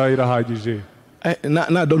here. I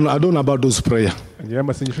don't know about those prayers.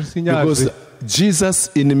 Because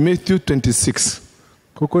Jesus in Matthew 26,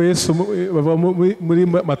 he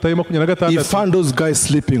found those guys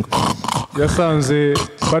sleeping. You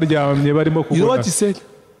know what he said?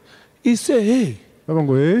 He said, hey,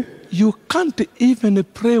 you can't even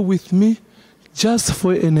pray with me just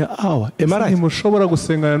for an hour. Am I right? My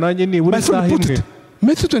friend put it.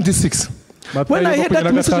 Matthew 26. When I heard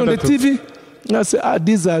that message on the TV, I said,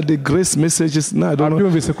 these are the grace messages. No, I don't know. I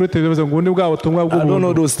don't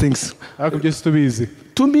know those things.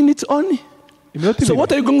 2 minutes only. So what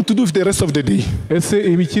are you going to do with the rest of the day?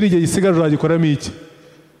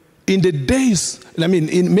 In the days,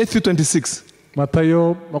 in Matthew 26,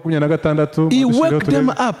 he woke them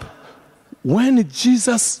up. When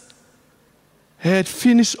Jesus had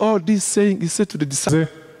finished all this saying, he said to the disciples,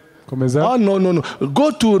 Oh, no.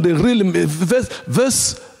 Go to the real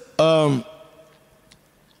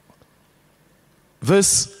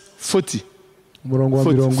verse 40.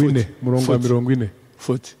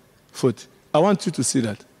 40. I want you to see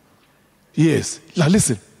that. Yes. Now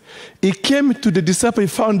listen. He came to the disciples, he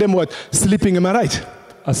found them what? Sleeping, am I right?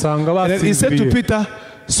 And then he said to Peter,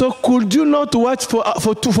 so could you not watch for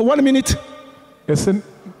 1 minute?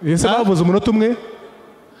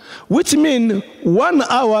 Which means 1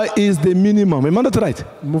 hour is the minimum. Am I not right?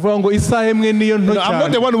 No, I'm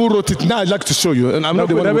not the one who wrote it. Now I'd like to show you. And I'm not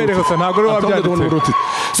the one who wrote it.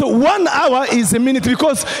 So 1 hour is a minute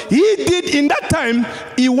because he did in that time,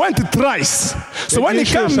 he went thrice. So when he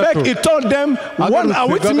came back, he told them 1 hour,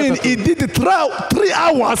 which means he did 3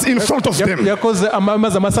 hours in front of them.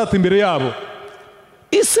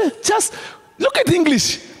 He said, just look at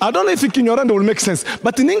English. I don't know if in Kinyarwanda will make sense,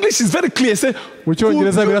 but in English it's very clear. Say, could you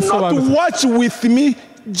not watch with me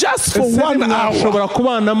just for 1 hour?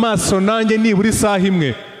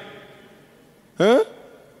 Huh?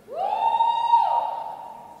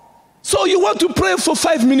 So you want to pray for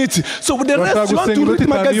 5 minutes. So the rest you want to read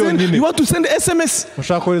magazine, you want to send SMS.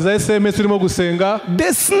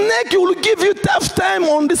 The snake will give you tough time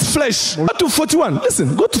on this flesh. Go to 41.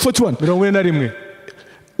 Listen, go to 41.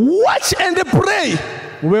 Watch and pray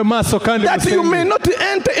that you may not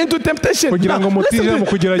enter into temptation. Now, listen,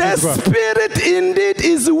 the spirit indeed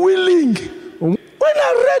is willing. When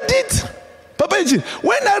I read it, Papa Eji,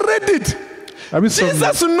 when I read it,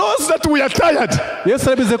 Jesus knows that we are tired, but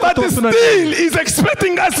still is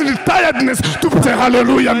expecting us in tiredness to say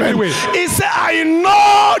hallelujah, man. He said, I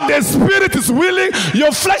know the spirit is willing,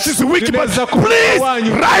 your flesh is weak, but please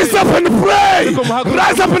rise up and pray.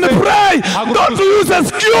 Rise up and pray. Don't use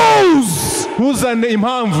excuse.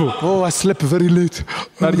 Oh, I slept very late.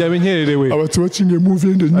 I was watching a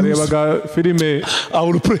movie in the news. I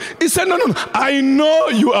will pray. He said, no. I know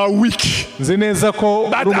you are weak,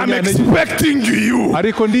 but I'm expecting you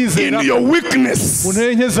in your weakness to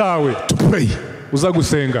pray.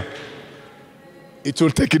 It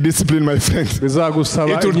will take a discipline, my friend. It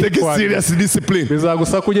will take a serious discipline.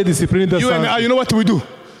 You know what we do?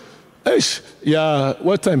 Yeah,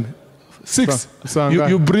 what time? 6.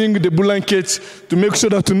 You bring the blanket to make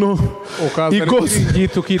sure that you know he goes.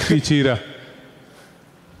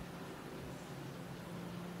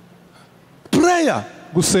 Prayer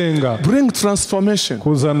bring transformation.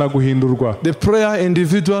 The prayer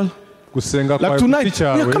individual. Like tonight, we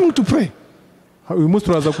are coming to pray. I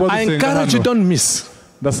encourage you, don't miss.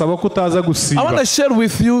 I want to share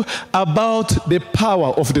with you about the power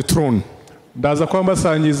of the throne. The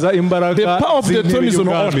power of the throne is on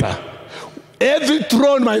the altar. Every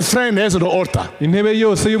throne, my friend, has an altar. Every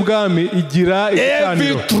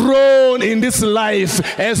throne in this life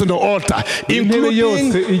has an altar,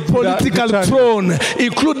 including political throne,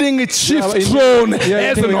 including chief throne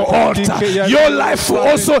has an altar. Your life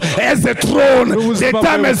also has a throne. The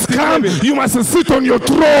time has come. You must sit on your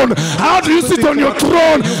throne. How do you sit on your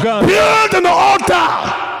throne? Build an altar.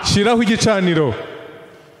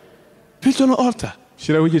 Build an altar.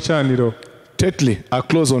 Thirdly, I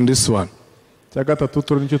close on this one.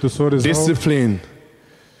 Discipline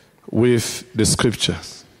with the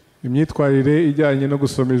scriptures.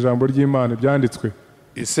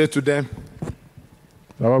 He said to them,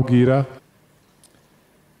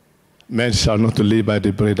 men shall not live by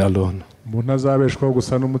the bread alone,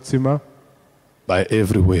 by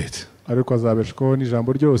every word.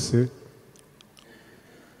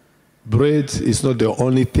 Bread is not the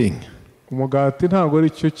only thing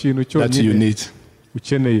that you need.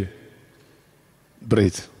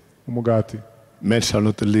 Bread. Men shall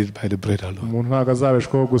not live by the bread alone.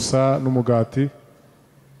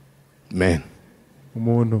 Men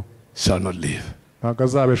shall not live.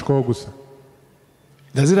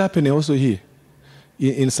 Does it happen also here?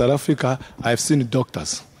 In South Africa, I've seen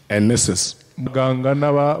doctors and nurses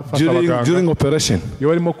during operation.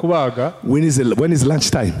 When is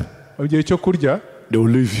lunchtime, they will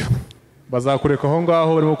leave you.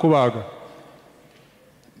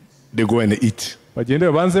 They go and eat.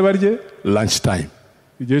 Lunchtime.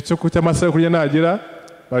 The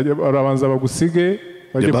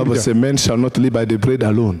Bible says men shall not live by the bread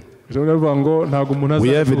alone. We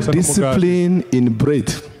have a discipline in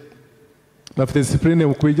bread, but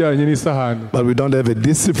we don't have a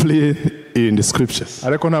discipline in the scriptures.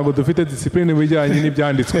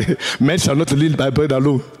 Men shall not live by bread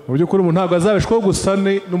alone.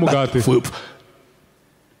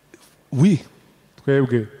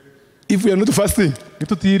 If we are not fasting,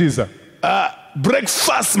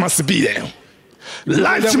 breakfast must be there.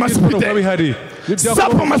 Light must be there.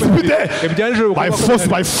 Supper must be there. By force,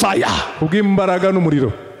 by fire.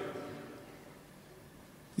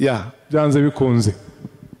 Yeah.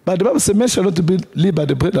 But the Bible says men shall not live by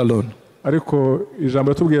the bread alone.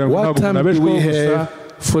 What time do we have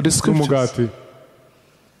for the scriptures?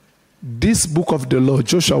 This book of the law,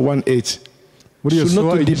 Joshua 1:8, should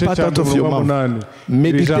not depart out of your mouth.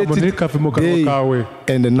 Meditate it day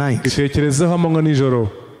and night.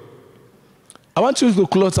 I want you to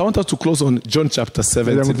close. I want us to close on John chapter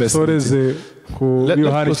 17, verse 17.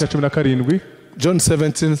 John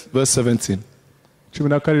 17, verse 17.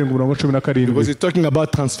 Because he's talking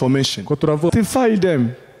about transformation. Sanctify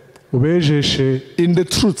them in the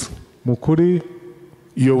truth.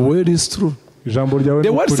 Your word is true.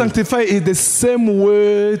 The word sanctify is the same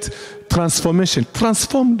word transformation.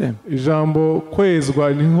 Transform them. The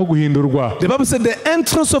Bible said the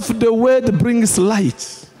entrance of the word brings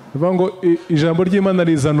light.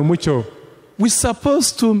 We're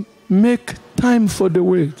supposed to make time for the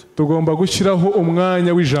word. I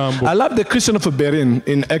love the Christian of Berean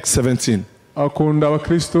in Acts 17.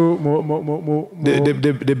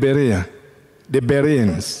 The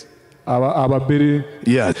Bereans.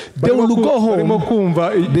 Yeah. They will go home,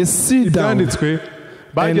 they sit down,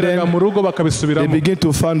 and then they begin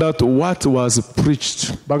to find out what was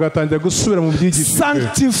preached.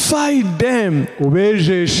 Sanctify them.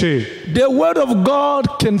 The word of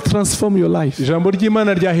God can transform your life.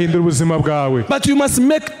 But you must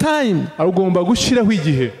make time.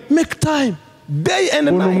 Make time. Day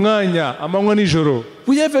and night.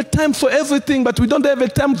 We have a time for everything, but we don't have a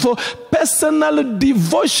time for personal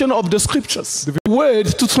devotion of the scriptures. The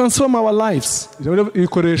word to transform our lives. My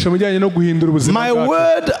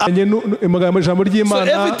word. So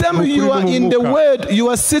every time you are in the word, you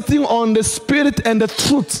are sitting on the spirit and the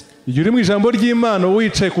truth. It's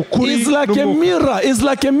like a mirror. It's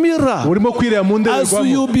like a mirror. As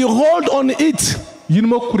you behold on it,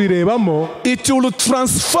 it will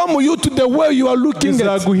transform you to the way you are looking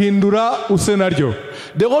at.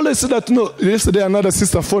 They always say that, no, yesterday another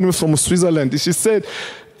sister phoned me from Switzerland. She said,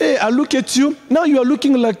 hey, I look at you, now you are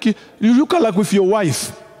looking like, you look like with your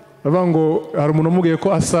wife. You know,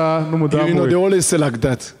 they always say like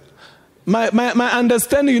that. My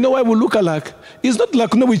understanding, you know why we look alike? It's not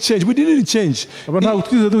like, no, we changed. We didn't change. It's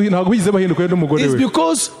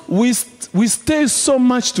because we stay so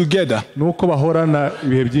much together.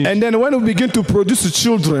 And then when we begin to produce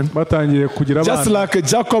children, just like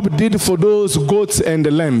Jacob did for those goats and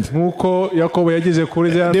the lamb,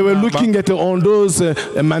 they were looking at on those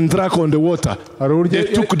mandrake on the water. They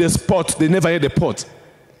took the spot. They never had a pot.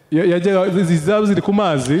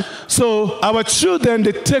 So our children,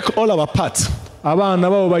 they take all our parts. And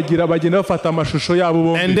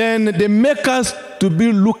then they make us to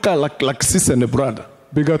be look like sister and brother.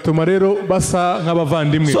 So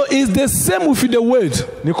it's the same with the word.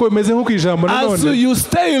 As you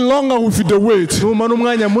stay longer with the word,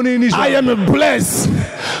 I am blessed.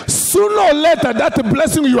 Sooner or later, that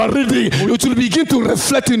blessing you are reading, it will begin to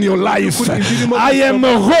reflect in your life. I am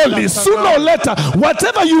holy. Sooner or later,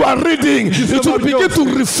 whatever you are reading, it will begin to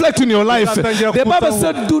reflect in your life. The Bible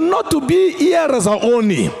said, do not to be hearers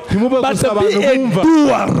only, but to be a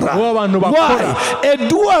doer. Why? A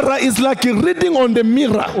doer is like reading on the mirror.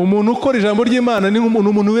 And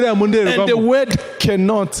the word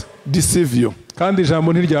cannot deceive you.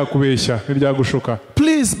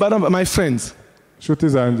 Please, my friends,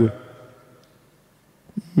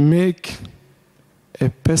 make a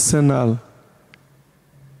personal,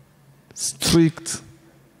 strict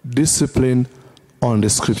discipline on the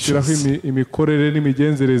scriptures.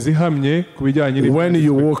 When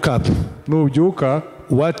you woke up,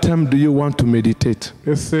 what time do you want to meditate?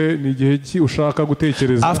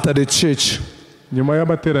 After the church,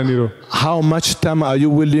 how much time are you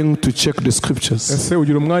willing to check the scriptures?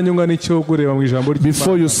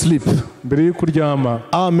 Before you sleep,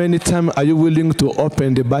 how many times are you willing to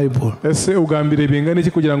open the Bible? The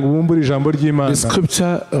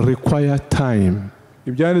scripture requires time.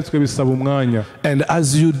 And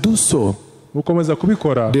as you do so,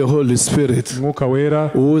 the Holy Spirit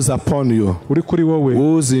who is upon you,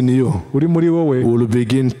 who is in you, will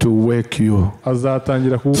begin to work you,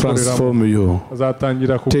 transform you,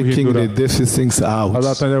 taking the dirty things out,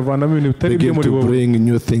 begin to bring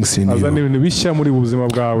new things in you.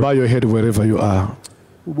 Bow your head wherever you are.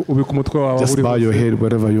 Just bow your head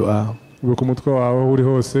wherever you are.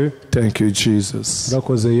 Thank you, Jesus.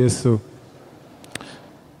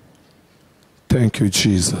 Thank you,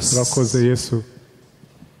 Jesus.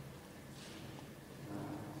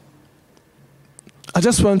 I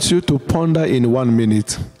just want you to ponder in 1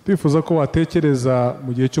 minute. Twifuza ko watekereza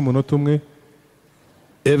mu gihe cy'umunota umwe.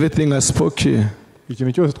 Everything I spoke here,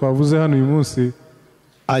 ikintu cyose twavuze hano uyu munsi,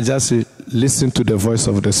 I just listen to the voice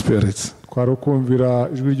of the Spirit. Twarokumvira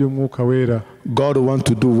ijwi ry'Umwuka wera. God want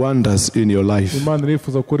to do wonders in your life. Imana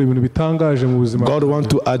irifuza gukora ibintu bitangaje mu buzima. God want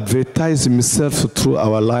to advertise himself through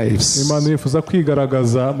our lives. Imana irifuza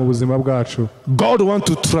kwigaragaza mu buzima bwacu. God want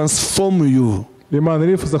to transform you. Imana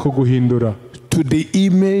irifuza kuguhindura to the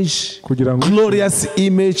image, glorious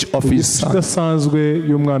image of his son. Idasanzwe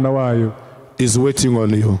y'umwana wayo is waiting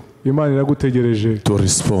on you. Imana iragutegereje to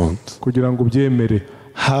respond. Kugira ngo ubyemere.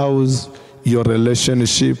 How's your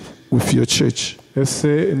relationship with your church?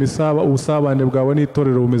 Ese ubusabane bwawe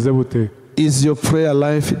n'itorero bumeze bute? Is your prayer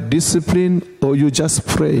life discipline or you just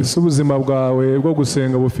pray? Ese ubuzima bwawe bwo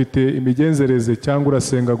gusenga bufite imigenzereze cyangwa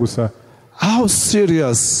urasenga gusa? How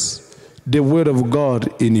serious the word of God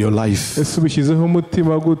in your life? Ese ubishyizeho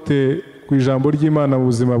umutima gute ku ijambo ry'Imana mu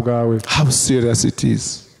buzima bwawe? How serious it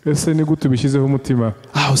is? Ese ni gute ubishyizeho umutima?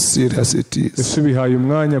 How serious it is? Ese ubihaye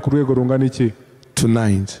umwanya ku rwego rungana iki?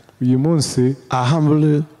 Tonight, uyu munsi, I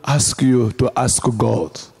humbly ask you to ask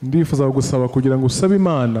God ndifuza gusaba kugira ngo usabe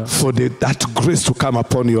Imana for that grace to come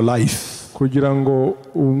upon your life, kugira ngo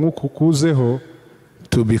umwuka ukuzeho,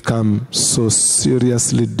 to become so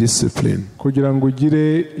seriously disciplined, kugira ngo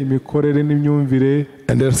ugire imikorere n'imyumvire.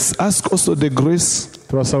 And ask also the grace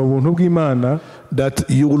turasaba ubuntu bw'Imana that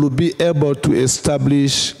you will be able to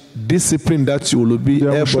establish discipline, that you will be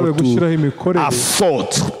able to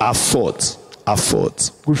afford.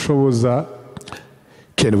 Gushoboza.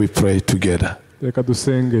 Can we pray together? Reka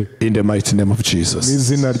dusenge. In the mighty name of Jesus. Mu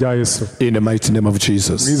izina rya Yesu. In the mighty name of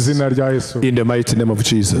Jesus. Mu izina rya Yesu. In the mighty name of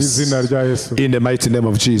Jesus. Mu izina rya Yesu. In the mighty name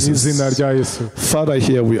of Jesus. Mu izina rya Yesu. Father,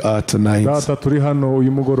 here we are tonight. Data, turi hano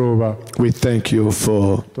uyu mugoroba. We thank you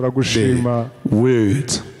for turagushima the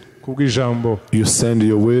word. Kubw'ijambo. You send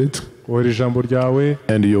your word. Wohera ijambo ryawe.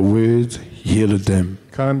 And your word healed them.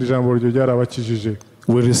 Kandi ijambo ryo ryarabakijije.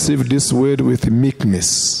 We receive this word with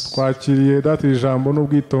meekness, twakiriye data ijambo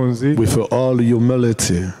n'ubwitonzi, with all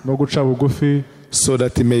humility, no guca bugufi, so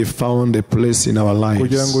that it may found a place in our lives.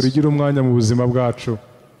 kugira ngo rigire umwanya mu buzima bwacu.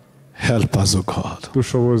 Help us, O God,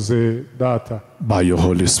 dushoboze data, by your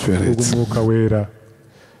Holy Spirit, ubw'Umwuka wera,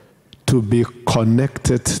 to be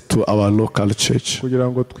connected to our local church, kugira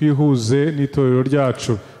ngo twihuze n'itorero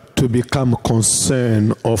ryacu, to become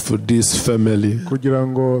concerned of this family. kugira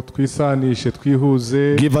ngo twisanishe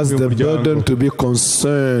twihuze. Give us the burden to be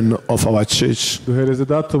concerned of our church. duhereze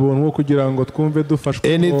data ubuntu kugira ngo twumve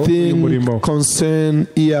dufashwe. Anything concern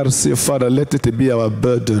ERC, Father, let it be our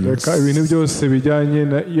burden. Reka ibintu byose bijyanye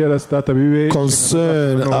na ERC data bibe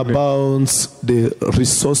concern about the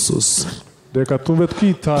resources, reka tumve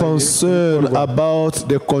twitaye, concern about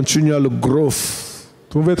the continual growth,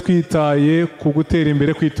 tumve twitaye ku gutera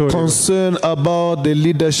imbere kw'itorero, concern about the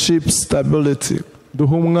leadership stability,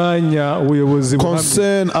 duha umwanya ubuyobozi buhamye,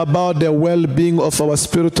 concern about the well-being of our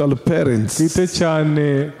spiritual parents, twite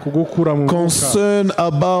cyane ku gukura mu mwuka, concern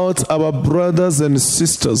about our brothers and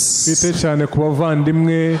sisters, twite cyane ku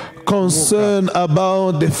bavandimwe, concern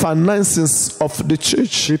about the finances of the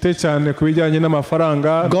church. twite cyane ku bijyanye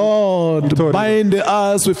n'amafaranga. God, bind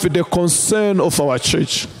us with the concern of our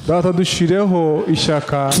church. Data, dushireho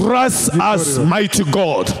ishaka. Trust us, mighty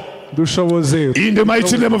God, dushoboze in the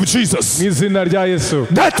mighty name of Jesus, mu izina rya Yesu,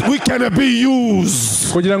 that we can be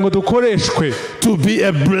used kugira ngo dukoreshwe to be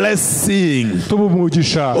a blessing. tuba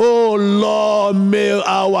umugisha. Oh Lord, may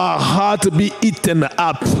our heart be eaten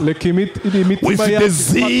up with the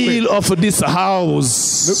zeal of this house.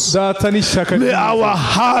 May our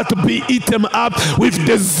heart be eaten up with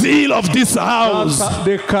the zeal of this house.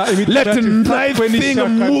 Let nothing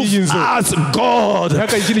move us, God.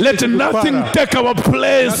 Let nothing take our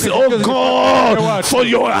place, oh God, for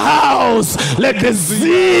your house. Let the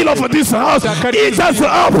zeal of this house eat us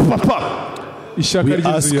up, Papa. We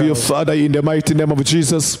ask you, Father, in the mighty name of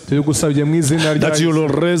Jesus, that you will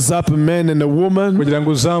raise up men and women,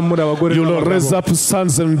 you will raise up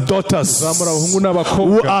sons and daughters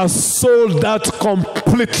who are sold out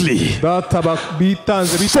completely for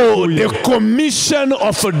the commission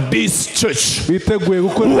of this church,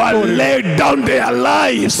 who are laid down their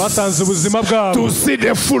lives to see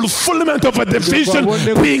the fulfillment of the vision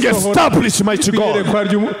being established, mighty God.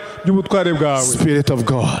 Spirit of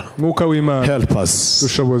God, help us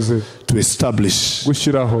to establish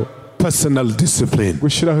personal discipline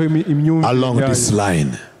along this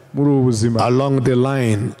line, along the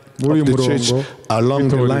line of the church, along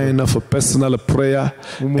the line of a personal prayer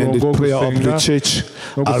and the prayer of the church,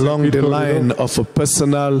 along the line of a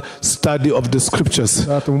personal study of the scriptures,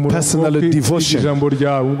 personal devotion.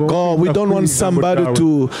 God, we don't want somebody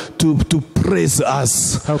to praise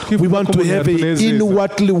us. We want to have an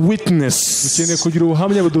inwardly witness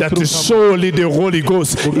that surely the Holy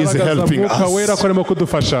Ghost is helping us.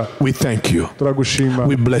 We thank you.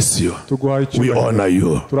 We bless you. We honor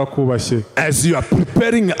you. As you are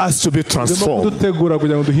preparing us to be transformed,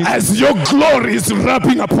 as your glory is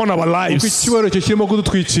wrapping upon our lives,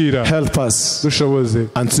 help us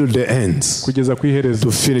until the end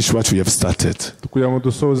to finish what we have started.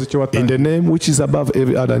 In the name which is above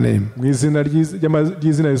every other name, we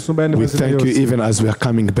thank you even as we are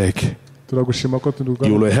coming back.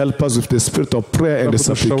 You will help us with the spirit of prayer and the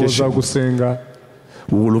supplication.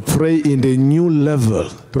 We will pray in the new level,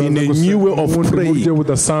 in a new way of praying.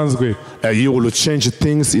 You will change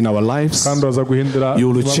things in our lives. You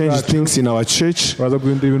will change things in our church.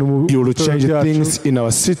 You will change things in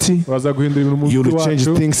our city. You will change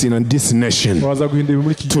things in this nation.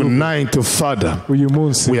 Tonight, Father,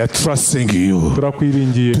 we are trusting you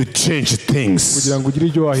to change things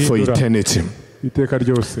for eternity.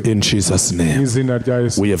 In Jesus' name,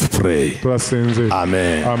 we have prayed.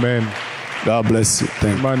 Amen. Amen. God bless you.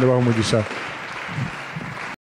 Thank you.